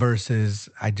 Exactly. Versus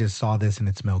I just saw this and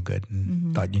it smelled good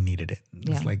and thought you needed it.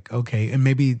 It's like, okay. And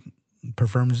maybe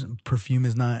perfume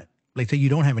is not, like, say you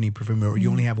don't have any perfume or you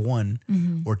only have one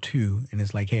or two. And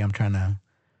it's like, hey, I'm trying to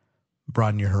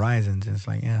broaden your horizons. And it's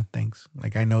like, yeah, thanks.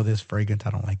 Like, I know this fragrance, I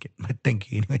don't like it, but thank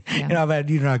you anyway. Yeah. But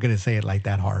you're not going to say it like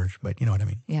that harsh, but you know what I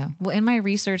mean? Yeah. Well, in my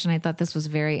research, and I thought this was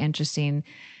very interesting,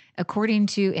 according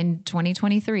to in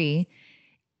 2023,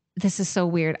 this is so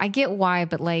weird. I get why,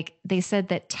 but like they said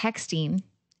that texting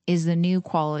is the new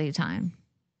quality time.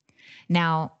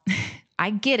 Now, I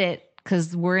get it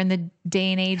because we're in the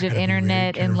day and age of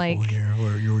internet and like,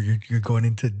 or you're going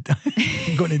into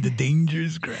going into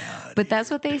dangerous ground. but that's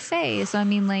what they say. So I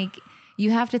mean, like, you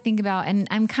have to think about, and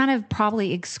I'm kind of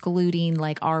probably excluding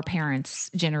like our parents'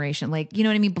 generation, like, you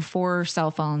know what I mean? Before cell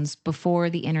phones,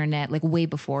 before the internet, like way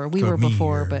before. We were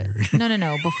before, but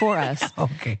no, before us.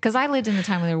 Okay. Because I lived in the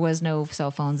time when there was no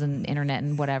cell phones and internet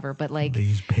and whatever, but like, They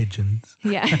use pigeons.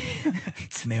 yeah,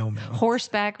 Snail mail.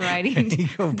 horseback riding You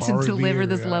go, to Paul deliver Revere,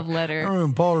 this yeah. love I letter. remember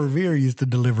when Paul Revere used to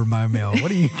deliver my mail.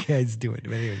 What are you guys doing?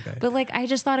 But anyway, go ahead. But like, I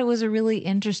just thought it was a really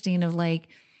interesting of like,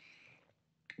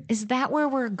 is that where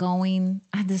we're going?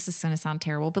 This is going to sound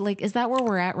terrible, but like, is that where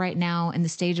we're at right now in the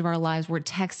stage of our lives where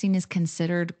texting is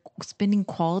considered spending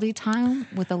quality time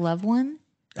with a loved one?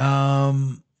 I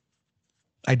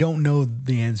don't know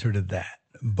the answer to that,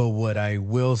 but what I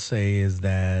will say is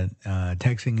that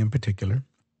texting in particular,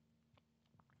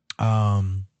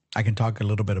 I can talk a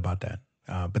little bit about that.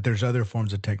 But there's other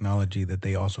forms of technology that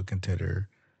they also consider,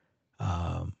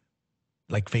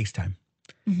 like FaceTime.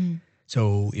 Mm-hmm.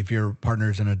 So if your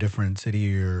partner's in a different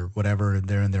city or whatever,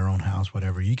 they're in their own house,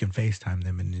 whatever, you can FaceTime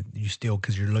them and you still,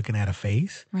 because you're looking at a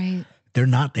face. Right. They're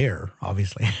not there,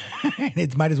 obviously.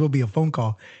 It might as well be a phone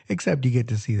call, except you get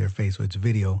to see their face, so it's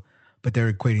video. But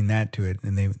they're equating that to it,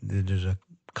 and there's a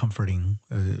comforting.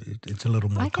 It's a little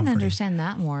more. I can comforting. understand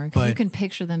that more because you But- can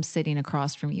picture them sitting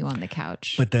across from you on the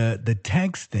couch. But the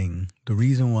text thing, the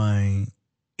reason why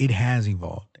it has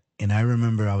evolved, and I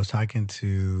remember I was talking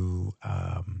to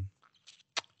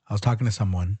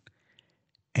someone,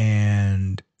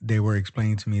 and they were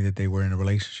explaining to me that they were in a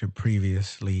relationship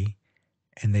previously.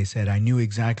 And they said, I knew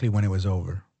exactly when it was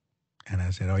over. And I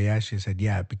said, oh, yeah? She said,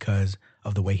 yeah, because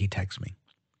of the way he texts me.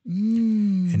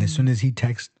 And as soon as he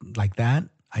texts like that,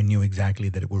 I knew exactly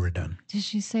that we were done. Did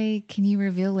she say, can you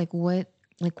reveal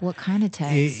what kind of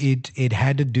text? It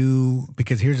had to do,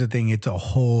 because here's the thing, it's a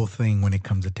whole thing when it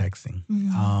comes to texting.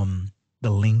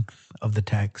 The length of the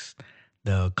text,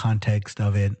 the context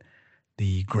of it,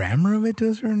 the grammar of it to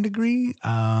a certain degree.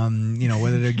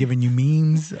 Whether they're giving you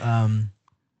memes.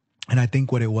 And I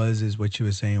think what it was is what she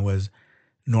was saying was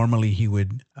normally he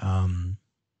would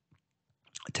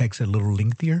text a little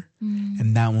lengthier,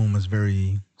 and that one was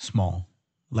very small.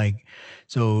 Like,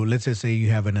 so let's just say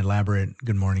you have an elaborate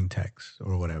good morning text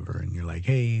or whatever, and you're like,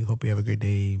 hey, hope you have a great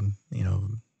day,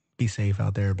 be safe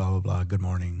out there, blah, blah, blah, good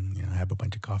morning, have a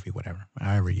bunch of coffee, whatever,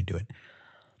 however you do it.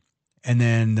 And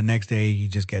then the next day you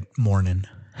just get morning.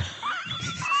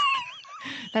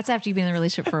 That's after you've been in the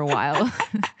relationship for a while.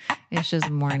 It's just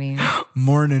morning.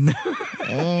 Morning.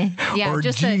 Yeah, or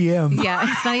just GM.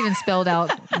 it's not even spelled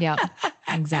out. Yeah,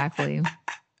 exactly.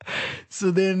 So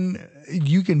then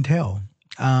you can tell.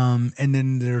 And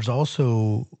then there's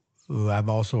also, I've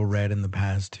also read in the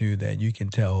past too, that you can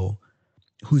tell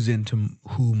who's into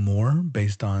who more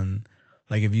based on,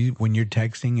 like, when you're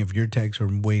texting, if your texts are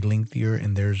way lengthier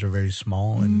and theirs are very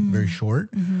small and very short,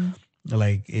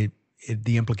 like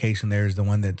the implication there is the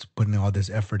one that's putting all this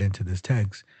effort into this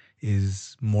text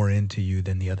is more into you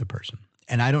than the other person.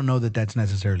 And I don't know that that's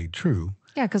necessarily true.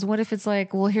 Yeah, because what if it's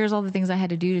like, well, here's all the things I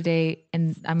had to do today,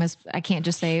 and I can't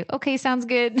just say, okay, sounds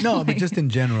good. No, but just in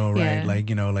general, right?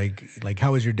 Yeah. Like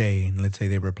how was your day? And let's say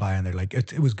they reply and they're like,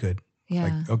 it was good. Yeah.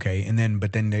 Like, okay. And then,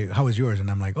 but then how was yours? And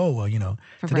I'm like, oh, well,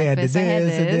 For today breakfast, I did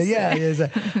this. had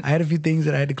this. I had a few things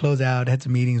that I had to close out, had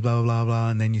some meetings, blah, blah, blah, blah.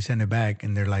 And then you send it back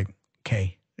and they're like,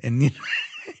 okay. And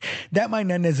that might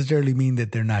not necessarily mean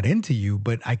that they're not into you,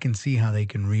 but I can see how they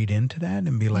can read into that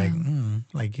and be like,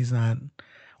 like he's not,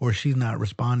 or she's not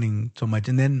responding so much.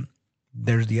 And then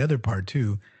there's the other part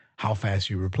too, how fast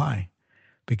you reply,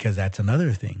 because that's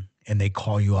another thing. And they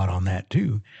call you out on that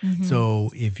too. So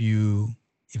if you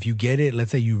get it, let's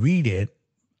say you read it,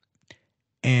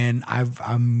 and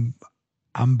I'm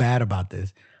bad about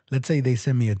this. Let's say they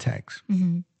send me a text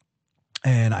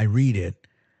and I read it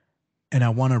and I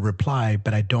want to reply,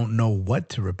 but I don't know what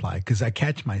to reply because I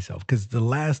catch myself. Because the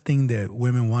last thing that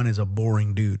women want is a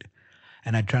boring dude.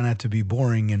 And I try not to be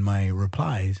boring in my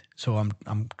replies. So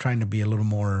I'm trying to be a little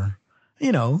more,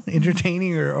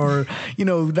 entertaining or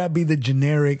not be the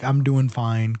generic, I'm doing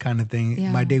fine kind of thing.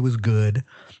 Yeah. My day was good,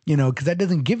 because that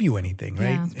doesn't give you anything,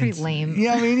 right? Yeah, it's pretty lame.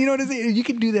 Yeah, I mean, you know what I'm saying? You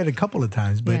can do that a couple of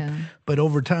times, but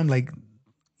over time, like,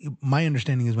 my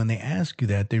understanding is when they ask you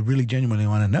that, they really genuinely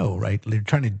want to know, right? They're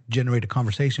trying to generate a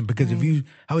conversation because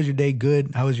how was your day?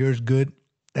 Good. How was yours? Good.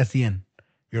 That's the end.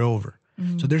 You're over.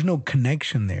 So there's no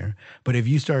connection there. But if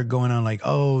you start going on like,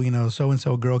 oh,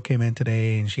 so-and-so girl came in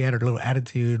today and she had her little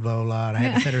attitude, blah, blah, blah, and I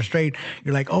had to set her straight.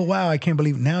 You're like, oh, wow, I can't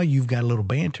believe now you've got a little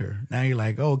banter. Now you're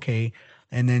like, oh, okay.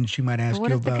 And then she might ask But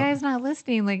what you if about. the guy's not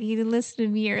listening? Like, he didn't listen to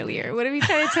me earlier. What if you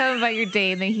try to tell him about your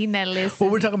day and then he not listen?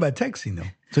 Well, we're talking about texting though,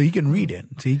 so he can read it.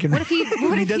 So he can. What if he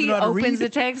doesn't know how to opens read the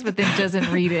text but then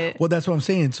doesn't read it? Well, that's what I'm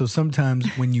saying. So sometimes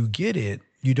when you get it,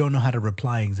 you don't know how to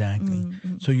reply exactly.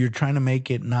 So you're trying to make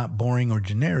it not boring or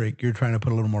generic. You're trying to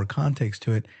put a little more context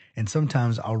to it. And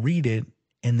sometimes I'll read it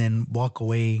and then walk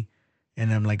away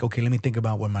and I'm like, okay, let me think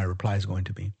about what my reply is going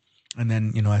to be. And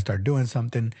then, I start doing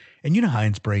something. And you know how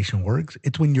inspiration works.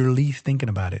 It's when you're least thinking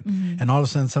about it. And all of a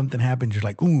sudden something happens. You're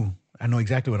like, ooh, I know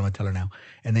exactly what I'm going to tell her now.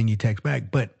 And then you text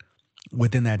back. But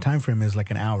within that time frame is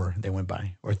like an hour that went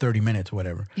by or 30 minutes or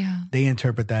whatever. Yeah. They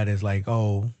interpret that as like,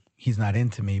 oh, he's not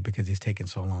into me because he's taking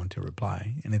so long to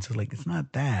reply. And it's like, it's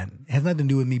not that. It has nothing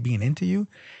to do with me being into you.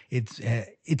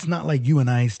 It's not like you and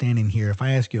I standing here. If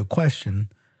I ask you a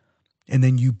question and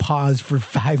then you pause for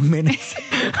 5 minutes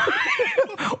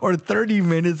or 30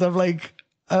 minutes, I'm like,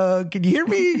 can you hear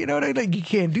me? You know what I mean? Like, you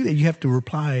can't do that. You have to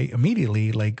reply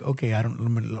immediately. Like, okay,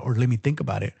 let me think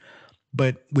about it.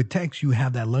 But with text, you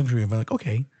have that luxury of like,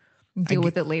 okay, Deal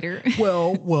with it later.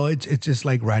 well, it's just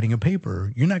like writing a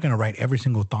paper. You're not going to write every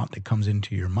single thought that comes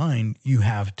into your mind. You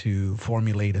have to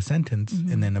formulate a sentence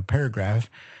and then a paragraph,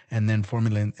 and then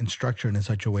formulate and structure it in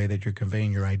such a way that you're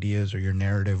conveying your ideas or your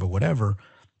narrative or whatever.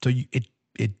 So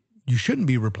you shouldn't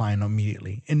be replying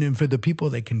immediately. And then for the people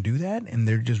that can do that and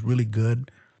they're just really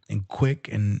good and quick,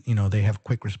 and they have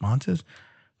quick responses,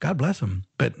 God bless them.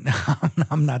 But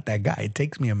I'm not that guy. It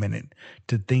takes me a minute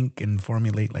to think and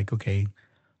formulate. Like, okay,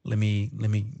 let me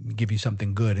give you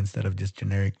something good instead of just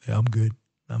generic. I'm good.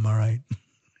 I'm all right.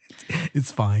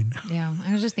 It's fine. Yeah,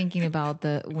 I was just thinking about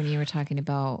when you were talking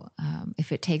about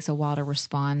if it takes a while to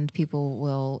respond, people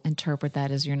will interpret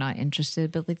that as you're not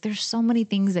interested. But like, there's so many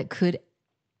things that could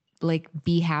like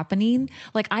be happening.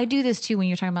 Like, I do this too when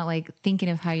you're talking about like thinking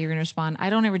of how you're going to respond. I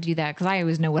don't ever do that because I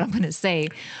always know what I'm going to say.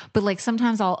 But like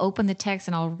sometimes I'll open the text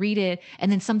and I'll read it,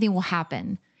 and then something will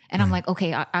happen. And I'm like,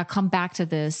 okay, I'll come back to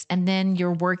this. And then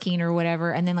you're working or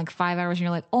whatever. And then like 5 hours and you're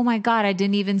like, oh my God, I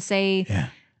didn't even say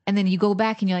And then you go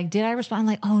back and you're like, did I respond?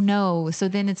 Like, oh no. So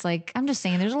then it's like, I'm just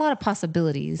saying there's a lot of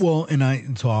possibilities. Well,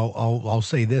 so I'll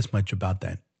say this much about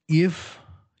that. If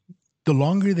the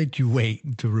longer that you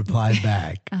wait to reply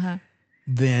back,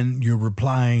 then your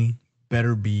reply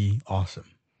better be awesome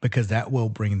because that will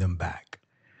bring them back.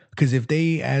 Because if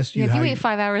they ask you Yeah, if how you wait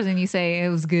 5 hours and you say it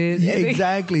was good. yeah,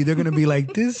 exactly, they're gonna be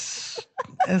like, this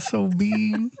SOB,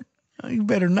 you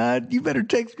better not. You better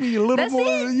text me a little That's more.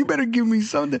 it. You better give me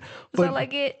something. That's all I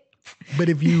get. But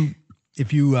if you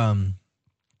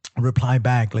reply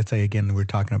back, let's say again, we're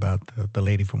talking about the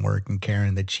lady from work and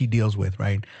Karen that she deals with,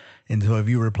 right? And so if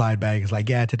you replied back, it's like,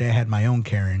 yeah, today I had my own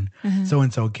Karen. So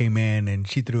and so came in and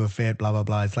she threw a fit, blah blah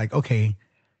blah. It's like, okay,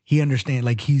 he understands.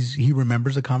 Like he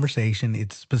remembers the conversation.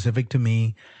 It's specific to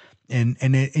me.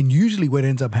 And usually what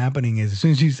ends up happening is as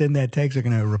soon as you send that text, they're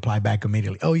gonna reply back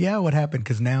immediately. Oh yeah, what happened?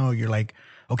 Because now you're like,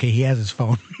 okay, he has his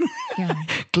phone. Yeah.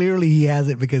 Clearly he has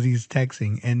it because he's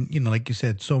texting. And like you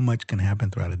said, so much can happen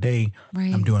throughout a day.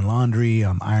 Right. I'm doing laundry,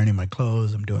 I'm ironing my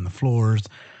clothes, I'm doing the floors.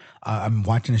 I'm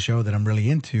watching a show that I'm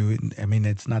really into. I mean,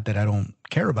 it's not that I don't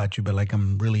care about you, but like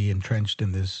I'm really entrenched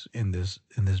in this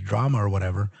drama or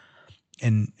whatever.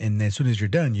 And as soon as you're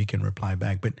done, you can reply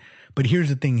back. But here's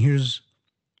the thing.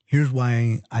 Here's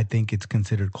why I think it's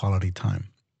considered quality time.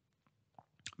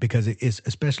 Because it is,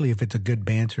 especially if it's a good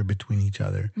banter between each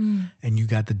other and you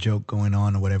got the joke going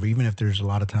on or whatever, even if there's a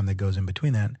lot of time that goes in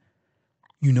between that,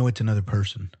 it's another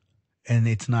person. And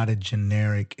it's not a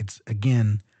generic, it's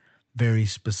again, very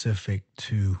specific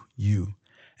to you.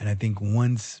 And I think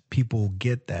once people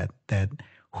get that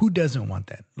who doesn't want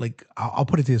that? Like, I'll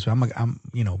put it this way.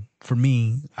 For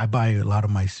me, I buy a lot of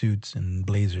my suits and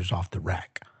blazers off the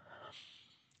rack.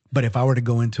 But if I were to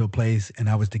go into a place and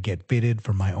I was to get fitted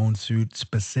for my own suit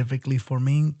specifically for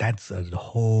me, that's a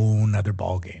whole nother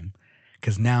ball game.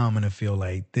 Because now I'm going to feel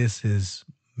like this is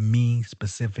me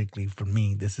specifically for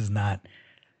me. This is not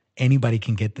anybody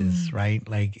can get this, right?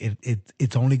 Like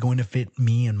it's only going to fit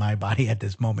me and my body at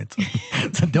this moment. So,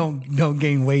 so don't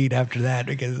gain weight after that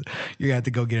because you have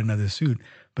to go get another suit.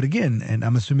 But again, and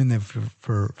I'm assuming that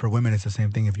for women, it's the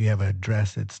same thing. If you have a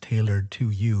dress that's tailored to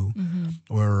you,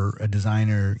 or a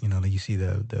designer, like you see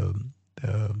the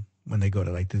when they go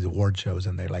to like these award shows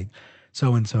and they're like,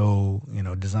 so and so,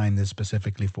 design this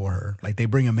specifically for her. Like they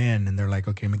bring them in and they're like,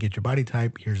 okay, I'm gonna get your body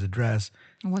type. Here's the dress.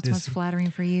 And what's most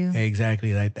flattering for you?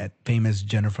 Exactly, like that famous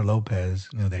Jennifer Lopez,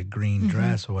 that green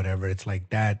dress or whatever. It's like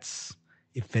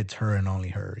it fits her and only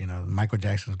her. Michael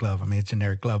Jackson's glove. I mean, it's a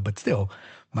generic glove, but still,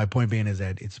 my point being is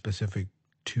that it's specific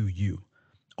to you,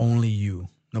 only you.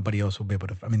 Nobody else will be able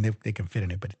to. I mean, they can fit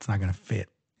in it, but it's not going to fit.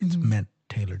 It's meant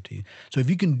tailored to you. So if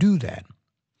you can do that,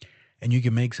 and you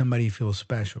can make somebody feel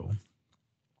special,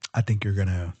 I think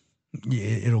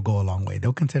it'll go a long way.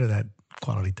 They'll consider that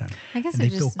quality time. I guess and they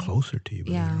feel closer to you.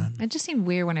 Yeah. It just seemed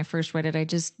weird when I first read it. I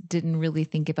just didn't really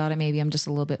think about it. Maybe I'm just a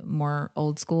little bit more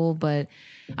old school, but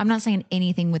I'm not saying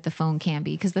anything with the phone can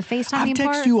be because the FaceTiming I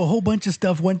text you a whole bunch of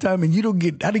stuff one time and I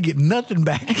didn't get nothing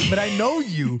back. But I know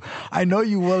you. I know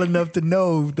you well enough to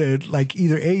know that like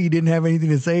either A, you didn't have anything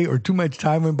to say or too much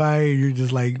time went by and you're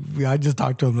just like, I just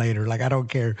talk to him later. Like, I don't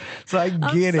care. So I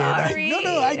get it.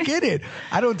 I get it.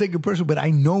 I don't take it personal, but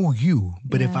I know you.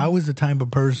 But if I was the type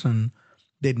of person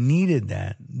that needed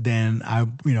that, then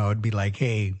I'd be like,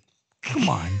 hey, come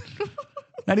on.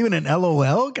 Not even an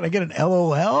LOL? Can I get an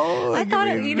LOL? I thought,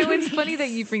 it's funny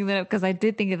that you bring that up because I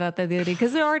did think about that the other day.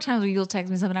 Because there are times where you'll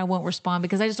text me something I won't respond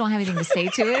because I just don't have anything to say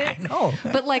to it. I know.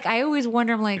 But like, I always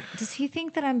wonder, I'm like, does he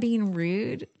think that I'm being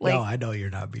rude? Like, no, I know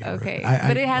you're not being rude. Okay.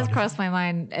 But it has crossed my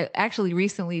mind. Actually,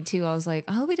 recently too, I was like,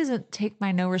 I hope he doesn't take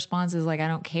my no responses like I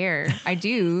don't care. I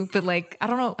do. But like, I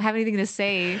don't have anything to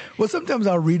say. Well, sometimes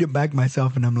I'll read it back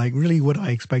myself and I'm like, really, what do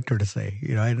I expect her to say?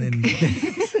 And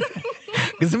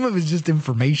because some of it's just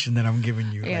information that I'm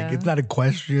giving you. Yeah. Like, it's not a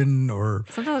question or...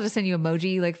 Sometimes I'll just send you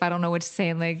emoji. Like, if I don't know what to say,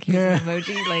 I'm like, here's an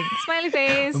emoji. Like, smiley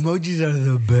face. Emojis are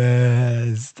the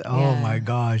best. Oh, my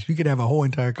gosh. We could have a whole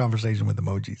entire conversation with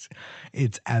emojis.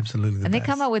 It's absolutely the best. And they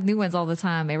come out with new ones all the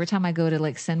time. Every time I go to,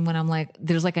 like, send one, I'm like,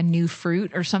 there's, like, a new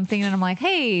fruit or something. And I'm like,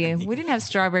 hey, we didn't have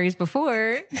strawberries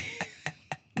before.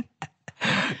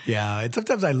 Yeah, and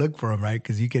sometimes I look for them, right?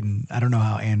 Because I don't know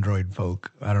how Android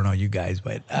folk, I don't know you guys,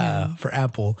 but for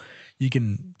Apple, you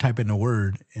can type in a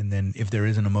word, and then if there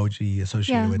is an emoji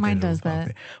associated with it. Yeah, mine does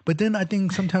that. But then I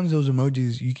think sometimes those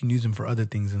emojis, you can use them for other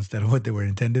things instead of what they were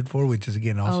intended for, which is,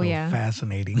 again, also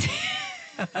fascinating.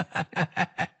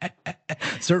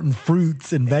 Certain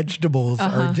fruits and vegetables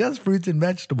are just fruits and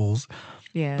vegetables.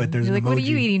 Yeah. But there's You're like, emoji. what are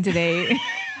you eating today?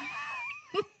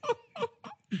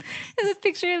 There's a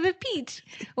picture of a peach.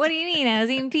 What do you mean? I was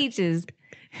eating peaches.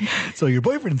 So your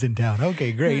boyfriend's in town.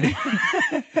 Okay, great.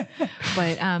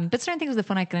 But certain things with the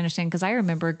phone I can understand because I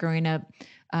remember growing up,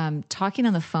 talking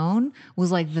on the phone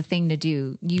was like the thing to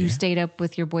do. You Yeah. stayed up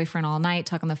with your boyfriend all night,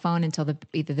 talk on the phone until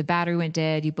either the battery went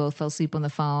dead, you both fell asleep on the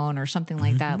phone, or something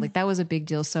like that. Hmm. Like that was a big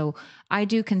deal. So I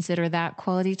do consider that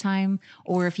quality time.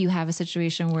 Or if you have a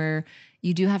situation where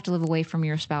you do have to live away from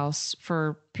your spouse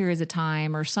for periods of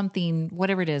time or something,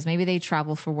 whatever it is, maybe they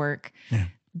travel for work, Yeah.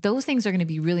 those things are going to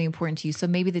be really important to you. So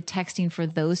maybe the texting for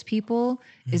those people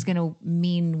is going to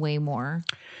mean way more.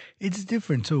 It's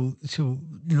different. So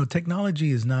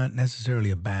technology is not necessarily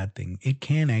a bad thing. It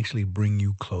can actually bring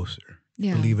you closer,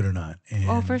 Yeah. believe it or not.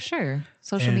 Oh, for And sure.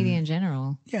 Social media and in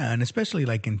general. yeah, and especially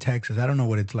like in Texas. I don't know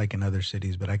what it's like in other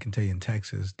cities, but I can tell you in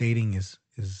Texas, dating is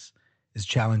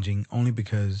challenging only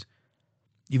because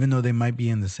even though they might be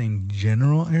in the same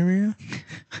general area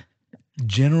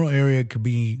could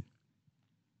be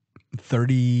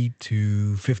 30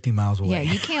 to 50 miles Yeah, away.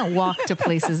 you can't walk to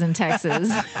places in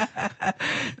Texas.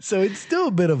 So it's still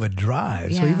a bit of a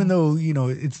drive. So Yeah. even though,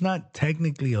 it's not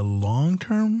technically a long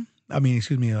term, I mean,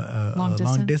 excuse me, Long a long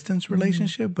distance. distance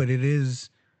relationship, but it's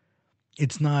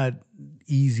not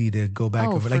easy to go back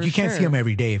Oh, over. Like for you can't see them sure.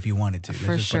 every day if you wanted to. Let's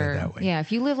For just put it sure. that way. Yeah.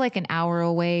 If you live like an hour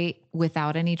away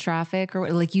without any traffic or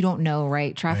like you don't know, right?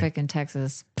 Right. Traffic in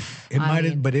Texas.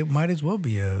 But it might as well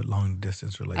be a long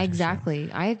distance relationship. Exactly.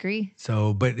 I agree.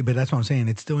 So, but that's what I'm saying.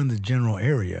 It's still in the general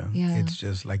area. Yeah. It's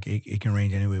just like it can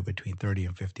range anywhere between 30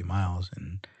 and 50 miles.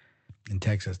 And in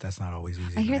Texas, that's not always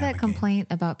easy I to hear that navigate. complaint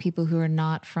about people who are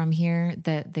not from here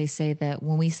that they say that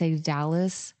when we say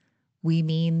Dallas, we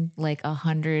mean like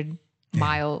 100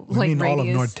 mile We like mean all of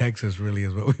North radius. Texas, really,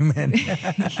 is what we meant.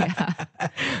 Yeah.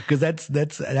 Because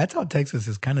that's how Texas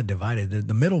is kind of divided.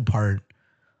 The middle part,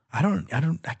 I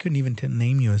couldn't even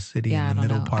name you a city in Yeah, I the don't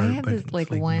middle know. I part, had but this it's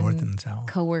like like north one and south.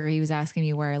 coworker. He was asking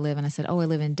me where I live, and I said, "Oh, I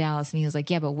live in Dallas." And he was like,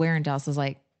 "Yeah, but where in Dallas?" I was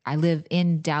like, "I live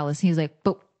in Dallas." And he was like,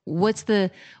 "But what's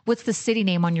the city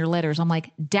name on your letters?" I'm like,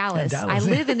 Yeah, "Dallas. I Dallas.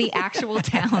 live in the actual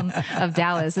town of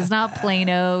Dallas. It's not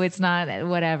Plano. It's not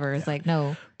whatever." It's like,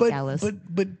 no, But Dallas.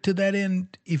 but to that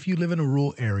end, if you live in a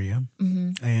rural area,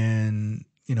 and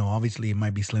obviously it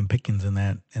might be slim pickings in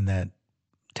that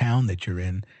town that you're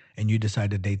in, and you decide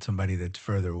to date somebody that's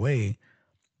further away,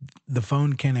 the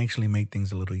phone can actually make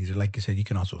things a little easier. Like you said, you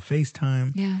can also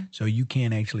FaceTime, Yeah. so you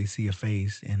can actually see a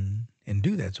face and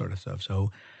do that sort of stuff.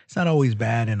 So it's not always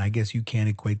bad, and I guess you can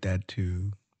equate that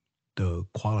to the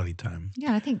quality time.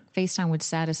 Yeah, I think FaceTime would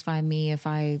satisfy me if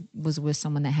I was with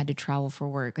someone that had to travel for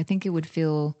work. I think it would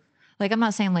feel like I'm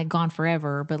not saying like gone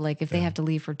forever, but like if they Yeah. have to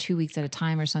leave for 2 weeks at a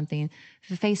time or something,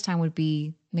 FaceTime would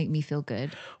be make me feel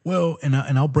good. Well, and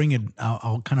I'll bring it.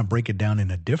 I'll kind of break it down in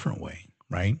a different way,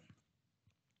 right?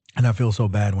 And I feel so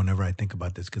bad whenever I think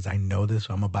about this because I know this,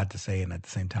 so I'm about to say, it, and at the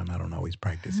same time, I don't always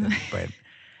practice it.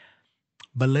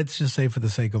 But let's just say, for the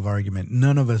sake of argument,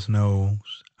 none of us knows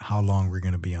how long we're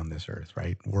going to be on this earth,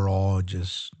 right?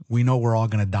 We know we're all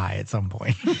going to die at some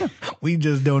point. We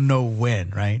just don't know when,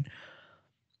 right?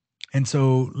 And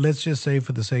so let's just say,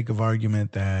 for the sake of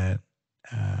argument, that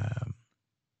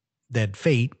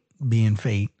fate, being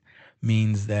fate,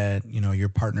 means that your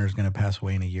partner is going to pass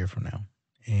away in a year from now,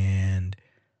 and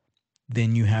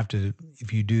then you have to,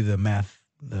 if you do the math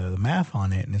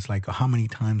on it, and it's like, how many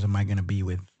times am I going to be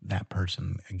with that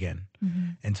person again?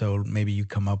 And so maybe you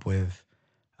come up with,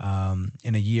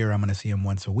 in a year, I'm going to see him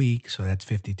once a week. So that's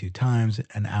 52 times,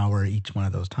 an hour each one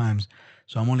of those times.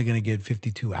 So I'm only going to get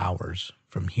 52 hours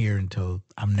from here until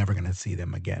I'm never going to see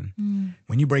them again.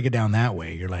 When you break it down that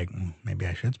way, you're like, maybe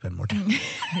I should spend more time.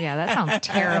 Yeah, that sounds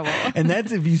terrible. And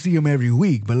that's if you see them every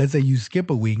week. But let's say you skip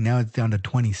a week. Now it's down to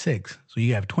 26. So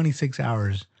you have 26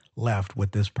 hours left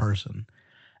with this person.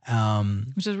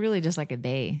 Which is really just like a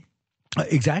day.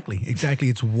 Exactly.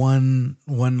 It's one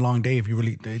long day. If you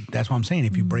really, that's what I'm saying.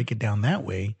 If you break it down that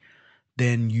way,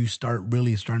 then you start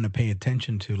really starting to pay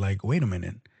attention to, like, wait a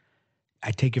minute, I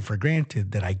take it for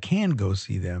granted that I can go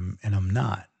see them and I'm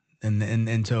not.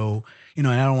 And so, and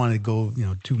I don't want to go,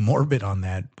 too morbid on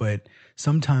that, but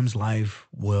sometimes life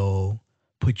will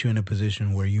put you in a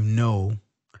position where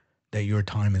that your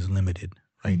time is limited,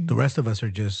 right? The rest of us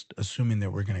are just assuming that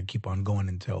we're going to keep on going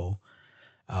until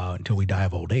we die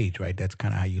of old age, right? That's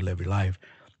kind of how you live your life.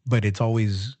 But it's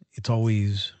always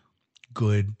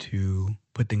good to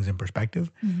put things in perspective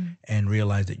and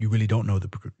realize that you really don't know the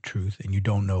truth, and you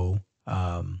don't know.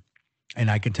 And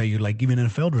I can tell you, like, even in a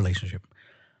failed relationship,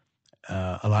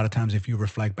 a lot of times if you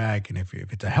reflect back, and if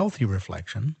it's a healthy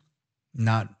reflection,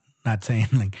 not saying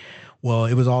like, well,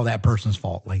 it was all that person's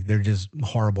fault, like they're just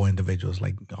horrible individuals.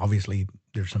 Like, obviously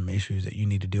there's some issues that you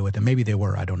need to deal with, and maybe they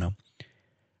were, I don't know.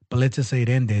 But let's just say it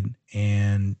ended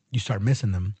and you start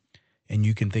missing them, and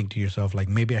you can think to yourself like,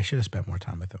 maybe I should have spent more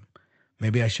time with them.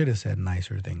 Maybe I should have said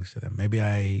nicer things to them. Maybe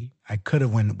I could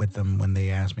have went with them when they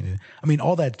asked me to. I mean,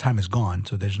 all that time is gone,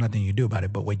 so there's nothing you do about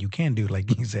it. But what you can do,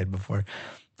 like you said before,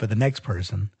 for the next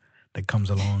person that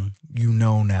comes along, you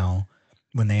know now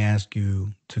when they ask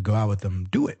you to go out with them,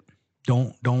 do it.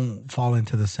 Don't fall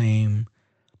into the same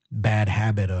bad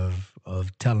habit of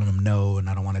telling them no and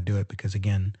I don't want to do it, because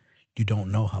again, you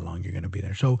don't know how long you're going to be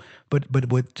there. So,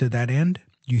 but with to that end,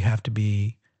 you have to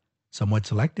be somewhat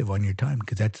selective on your time,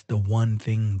 because that's the one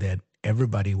thing that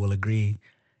everybody will agree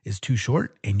is too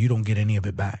short and you don't get any of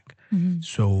it back.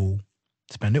 So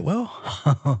spend it well.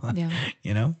 Yeah.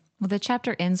 You know? Well, the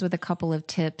chapter ends with a couple of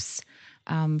tips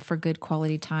for good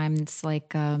quality time. It's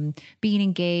like being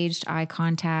engaged, eye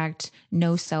contact,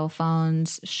 no cell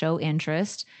phones, show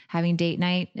interest. Having date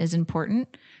night is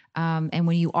important. And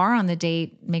when you are on the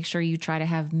date, make sure you try to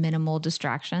have minimal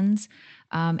distractions,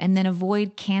 and then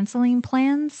avoid canceling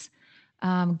plans,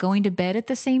 going to bed at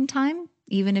the same time.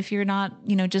 Even if you're not,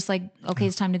 just like, okay,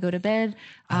 it's time to go to bed.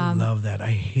 I love that.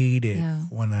 I hate it Yeah.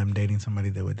 when I'm dating somebody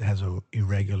that has a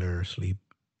irregular sleep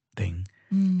thing.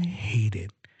 I hate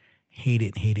it. Hate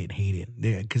it, hate it, hate it.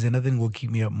 Because nothing will keep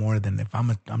me up more than if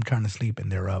I'm trying to sleep and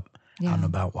they're up out and Yeah.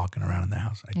 about walking around in the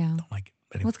house. I Yeah. don't like it.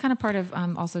 But Well, it's kind of part of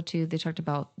also too. They talked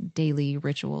about daily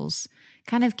rituals,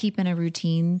 kind of keeping a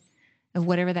routine of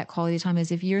whatever that quality time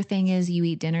is. If your thing is you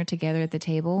eat dinner together at the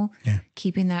table, Yeah.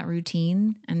 keeping that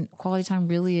routine, and quality time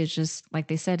really is just like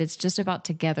they said, it's just about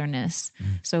togetherness.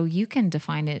 So you can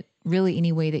define it really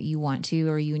any way that you want to,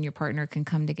 or you and your partner can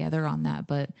come together on that.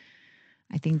 But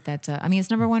I think that's I mean, it's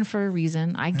number one for a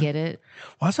reason. I get it.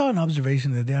 Well, I saw an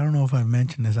observation the other day. I don't know if I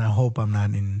mentioned this. I hope I'm not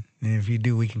in. And if you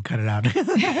do, we can cut it out.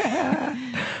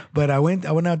 But I went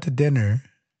out to dinner.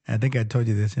 I think I told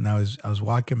you this, and I was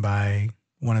walking by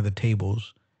one of the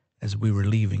tables as we were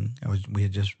leaving. I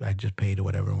just paid or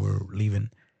whatever, and we were leaving.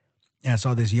 And I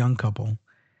saw this young couple, and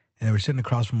they were sitting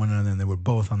across from one another, and they were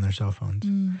both on their cell phones.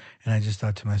 And I just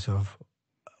thought to myself,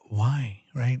 why,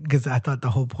 right? Because I thought the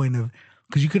whole point of,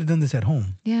 because you could have done this at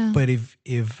home. Yeah. But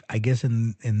if I guess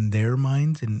in their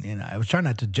minds, and I was trying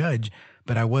not to judge,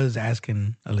 but I was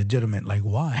asking a legitimate, like,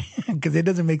 why? Because it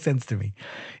doesn't make sense to me.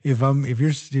 If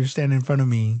you're standing in front of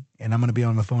me and I'm going to be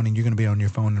on my phone and you're going to be on your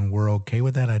phone and we're okay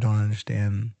with that, I don't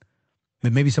understand.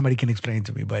 But maybe somebody can explain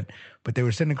to me. But they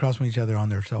were sitting across from each other on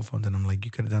their cell phones, and I'm like,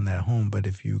 you could have done that at home. But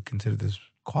if you consider this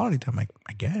quality time,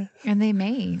 I guess. And they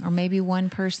may, or maybe one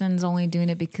person's only doing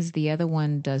it because the other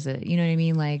one does it. You know what I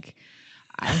mean? Like,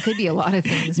 it could be a lot of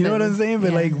things. You know what I'm saying?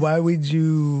 But yeah. like, why would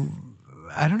you?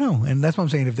 I don't know. And that's what I'm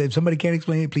saying. If somebody can't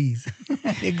explain it, please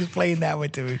explain that one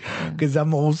to me. Because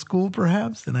I'm old school,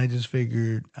 perhaps. And I just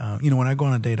figured, when I go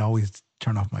on a date, I always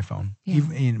turn off my phone,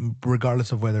 even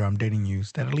regardless of whether I'm dating you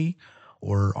steadily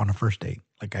or on a first date.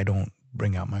 Like, I don't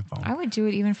bring out my phone. I would do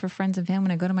it even for friends and family.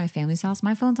 When I go to my family's house,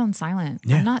 my phone's on silent.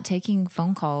 Yeah. I'm not taking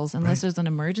phone calls unless there's an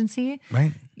emergency.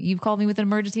 Right. You've called me with an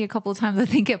emergency a couple of times, I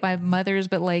think, at my mother's,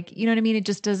 but like, you know what I mean? It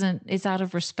just doesn't, it's out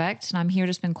of respect. And I'm here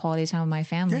to spend quality time with my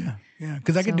family. Yeah. Yeah.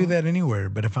 Because I could do that anywhere.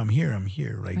 But if I'm here, I'm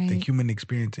here. Like, the Right. human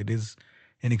experience, it is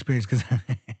an experience. Because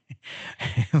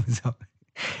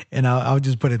and I'll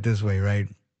just put it this way, right?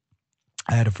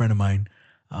 I had a friend of mine,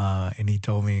 and he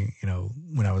told me,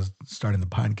 when I was starting the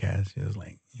podcast, he was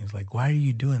like, why are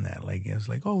you doing that? Like, it was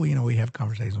like, oh, we have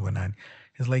conversations and whatnot.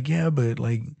 It's like, yeah, but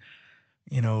like,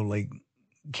 like,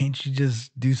 can't you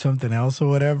just do something else or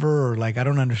whatever? Or like, I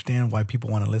don't understand why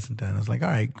people want to listen to it. And I was like, all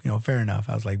right, fair enough.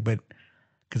 I was like, but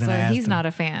because then So I asked he's him, not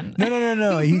a fan.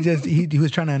 No. He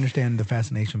was trying to understand the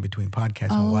fascination between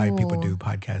podcasts and why people do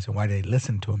podcasts and why they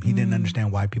listen to them. He didn't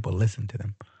understand why people listen to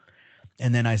them.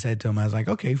 And then I said to him, I was like,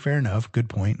 okay, fair enough. Good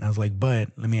point. And I was like, but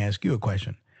let me ask you a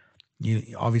question.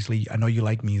 You obviously, I know you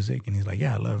like music. And he's like,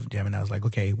 yeah, I love jamming. I was like,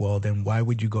 okay, well, then why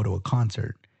would you go to a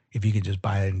concert if you could just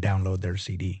buy it and download their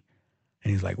CD?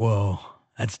 And he's like, well,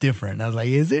 that's different. And I was like,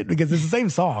 is it? Because it's the same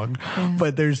song,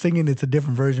 but they're singing it's a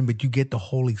different version, but you get the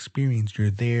whole experience.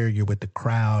 You're there, you're with the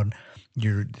crowd,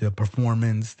 the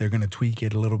performance, they're going to tweak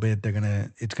it a little bit.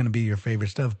 It's going to be your favorite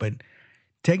stuff. But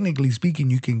technically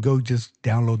speaking, you can go just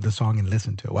download the song and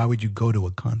listen to it. Why would you go to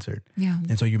a concert? Yeah.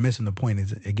 And so you're missing the point.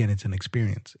 Again, it's an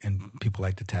experience, and people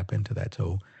like to tap into that.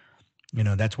 So,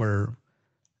 that's where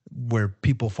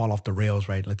people fall off the rails,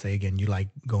 right? Let's say, again, you like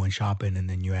going shopping, and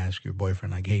then you ask your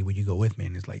boyfriend, like, hey, would you go with me?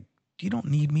 And it's like, you don't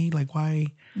need me. Like, why?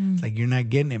 It's like, you're not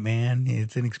getting it, man.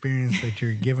 It's an experience that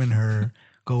you're giving her.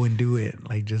 Go and do it.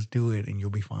 Like, just do it and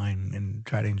you'll be fine, and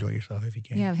try to enjoy yourself if you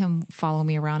can. You have him follow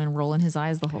me around and rolling his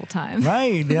eyes the whole time.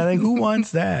 Right. Yeah. Like, who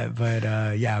wants that? But,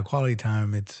 quality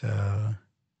time. It's,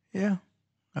 yeah.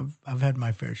 I've had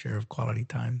my fair share of quality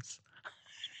times.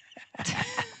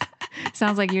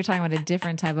 Sounds like you're talking about a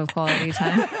different type of quality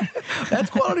time. That's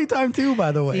quality time too,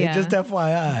 by the way. Just Yeah.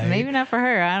 FYI. Maybe not for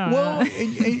her. I don't Well, know.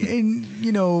 and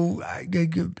you know,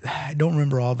 I don't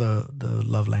remember all the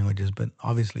love languages, but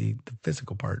obviously the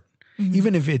physical part. Mhm.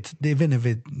 Even if it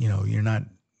you know you're not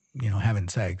having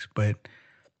sex, but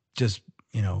just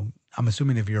I'm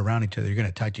assuming if you're around each other, you're going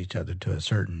to touch each other to a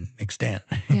certain extent.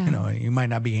 Yeah. You might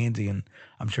not be handsy, and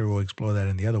I'm sure we'll explore that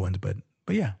in the other ones. But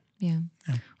yeah, Yeah.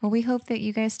 yeah, Well, we hope that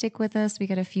you guys stick with us. We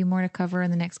got a few more to cover in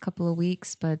the next couple of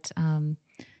weeks, but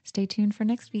stay tuned for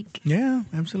next week. yeah,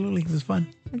 absolutely. It was fun.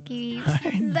 Okay. All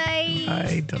right, Bye.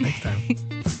 bye. Till next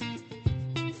time.